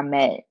where I'm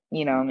at,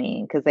 you know what I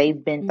mean? Because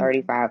they've been Mhm.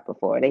 35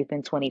 before, they've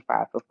been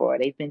 25 before,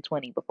 they've been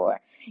 20 before,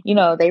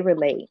 they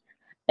relate.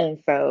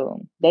 And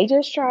so they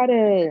just try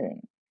to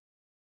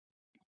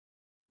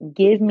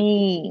give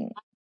me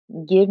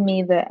give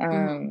me the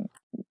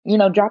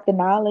Mhm. drop the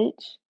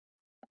knowledge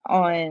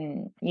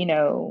on,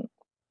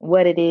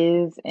 what it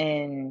is,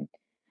 and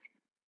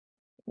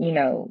you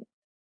know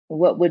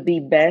what would be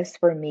best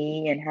for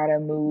me and how to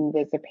move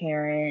as a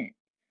parent,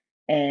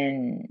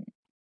 and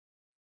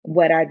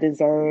what I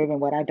deserve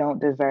and what I don't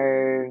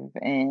deserve,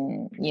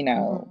 and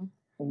Mhm.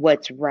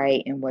 what's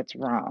right and what's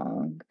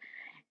wrong.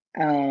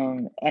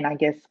 And I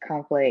guess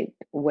conflict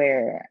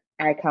where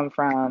I come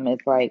from is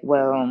like,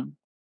 well,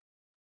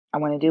 I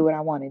want to do what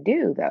I want to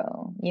do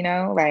though,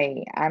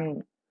 like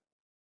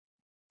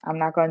I'm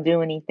not going to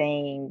do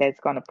anything that's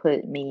going to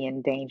put me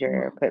in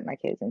danger or Mhm. put my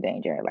kids in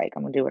danger. Like,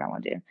 I'm going to do what I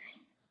want to do.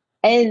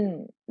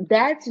 And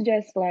that's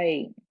just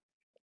like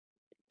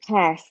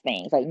past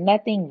things. Like,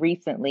 nothing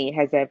recently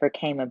has ever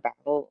came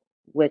about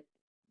with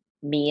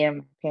me and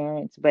my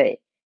parents, but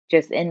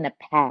just in the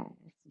past,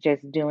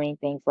 just doing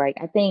things like,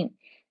 I think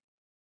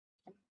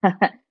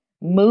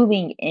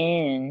moving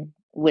in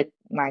with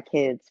my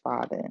kid's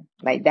father,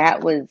 like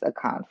that was a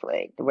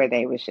conflict where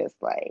they was just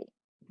like,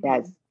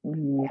 that's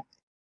Mhm.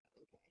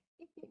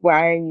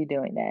 why are you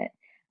doing that?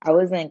 I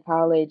was in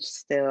college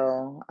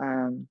still.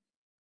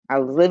 I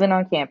was living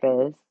on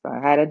campus. I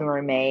had a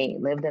roommate,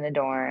 lived in a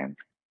dorm.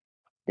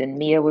 Then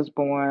Mia was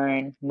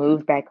born,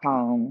 moved back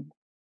home,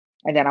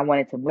 and then I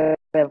wanted to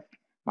live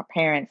my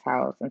parents'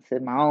 house into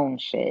my own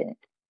shit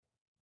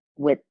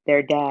with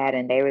their dad,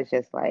 and they was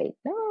just like,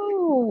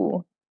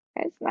 "No,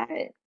 that's not.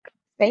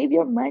 Save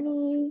your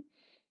money.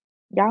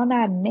 Y'all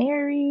not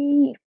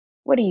married.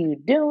 What are you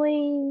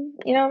doing?"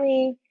 You know what I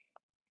mean?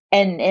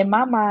 And in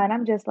my mind,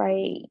 I'm just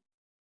like,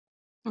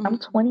 I'm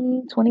Mhm.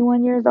 20,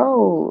 21 years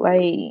old.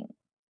 Like,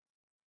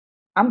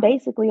 I'm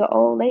basically an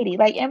old lady.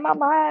 Like, in my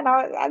mind,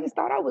 I just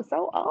thought I was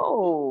so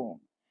old.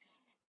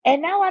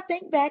 And now I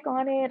think back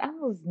on it, I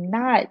was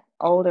not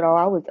old at all.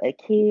 I was a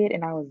kid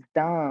and I was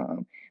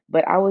dumb.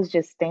 But I was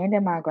just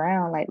standing my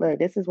ground, like, look,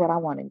 this is what I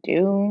want to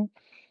do.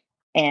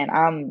 And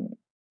I'm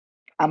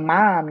a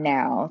mom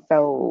now.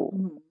 So,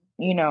 Mhm.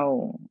 you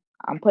know,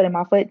 I'm putting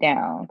my foot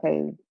down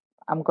because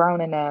I'm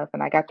grown enough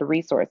and I got the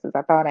resources.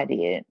 I thought I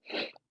did.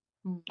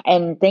 Mhm.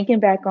 And thinking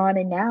back on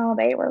it now,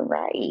 they were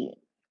right.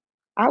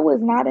 I was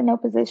not in no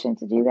position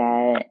to do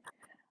that.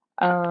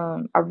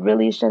 I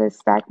really should have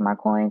stacked my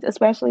coins,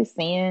 especially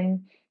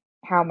seeing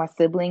how my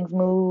siblings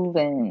move,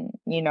 and,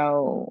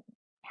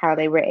 how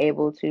they were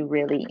able to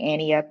really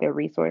ante up their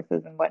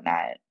resources and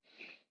whatnot.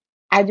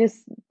 I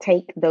just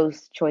take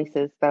those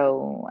choices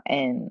though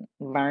and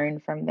learn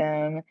from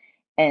them.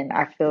 And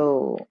I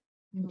feel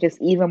Mhm.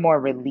 just even more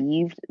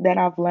relieved that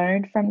I've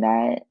learned from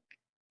that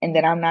and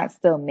that I'm not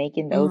still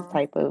making those Mhm.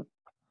 type of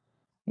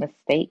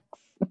mistakes.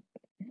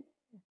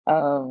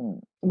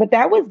 But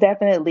that was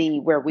definitely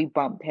where we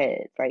bumped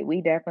heads. Like,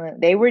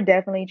 they were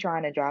definitely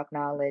trying to drop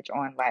knowledge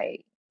on,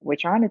 like, we're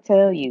trying to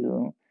tell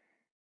you,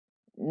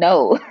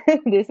 no,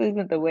 this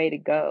isn't the way to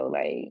go.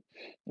 Like,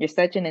 you're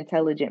such an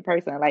intelligent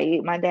person.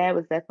 Like, my dad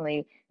was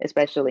definitely,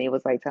 especially,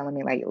 was like telling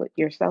me, like, "Look,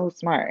 you're so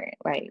smart.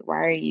 Like,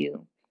 why are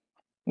you're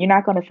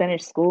not gonna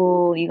finish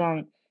school.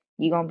 You're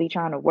gonna be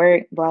trying to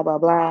work, blah, blah,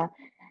 blah."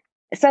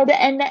 So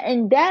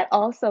and that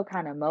also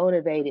kind of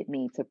motivated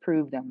me to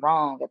prove them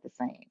wrong at the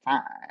same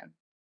time.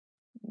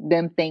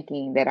 Them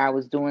thinking that I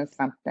was doing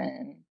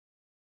something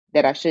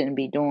that I shouldn't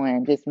be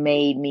doing just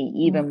made me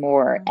even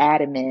more Mhm.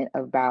 adamant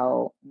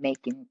about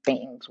making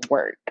things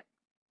work.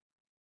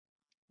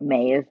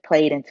 May have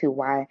played into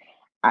why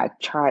I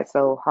tried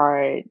so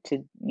hard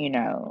to,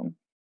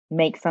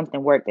 make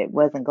something work that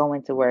wasn't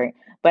going to work.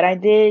 But I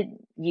did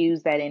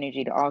use that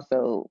energy to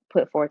also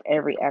put forth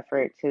every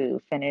effort to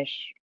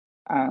finish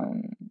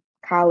um,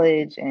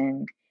 college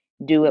and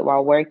do it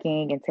while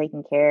working and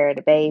taking care of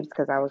the babes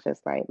because I was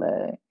just like,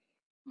 look,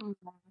 Mhm.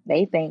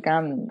 they think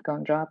I'm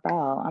gonna drop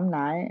out. I'm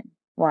not.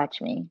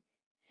 Watch me.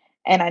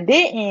 And I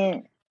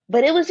didn't,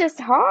 but it was just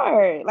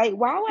hard. Like,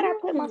 why would I You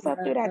put were in myself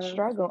through that love.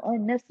 struggle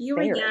You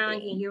were young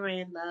and unnecessarily? you were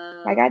in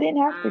Like, love. I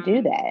didn't have to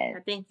do that. I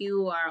think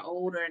you are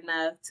older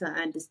enough to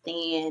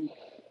understand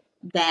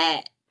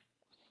that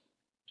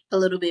a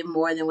little bit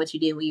more than what you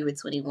did when you were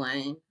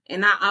 21.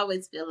 And I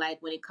always feel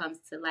like when it comes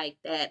to like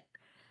that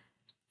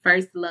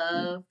first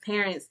love,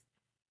 parents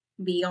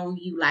be on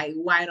you like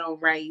white on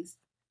rice.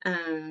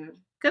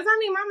 Cause I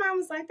mean, my mom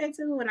was like that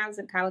too when I was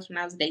in college when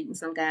I was dating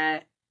some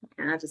guy,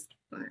 and that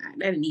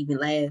didn't even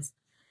last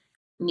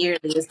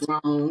nearly as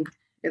long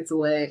as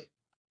what.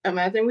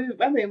 I think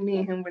me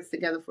and him was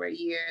together for a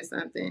year or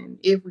something,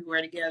 if we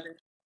were together.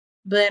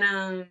 But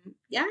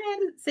yeah, I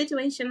had a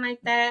situation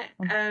like that.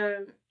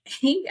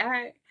 He,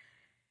 I,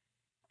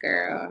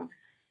 girl,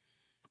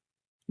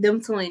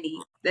 them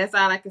 20. That's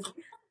all I can say.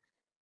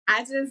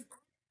 I just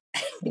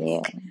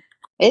Yeah.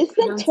 It's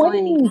them Them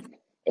 20s. 20s.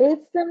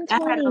 It's them I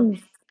had a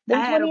 20s. I Them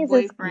had a 20s is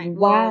boyfriend.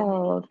 Well,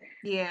 wild.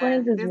 yeah,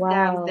 20s is this guy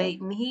I was wild.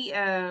 dating. He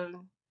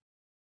So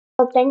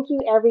thank you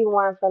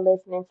everyone for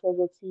listening to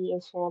the Tea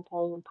and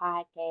Champagne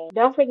podcast.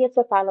 Don't forget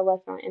to follow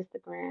us on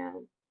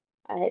Instagram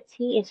at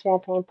Tea and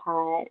Champagne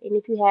Pod. And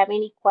if you have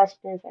any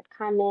questions or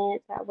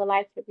comments or would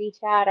like to reach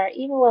out or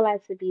even would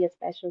like to be a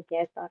special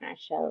guest on our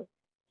show,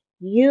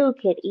 you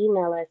could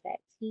email us at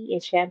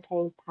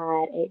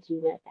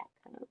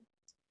teaandchampagnepod@gmail.com.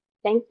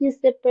 Thank you,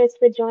 sippers,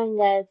 for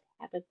joining us.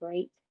 Have a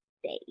great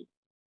day.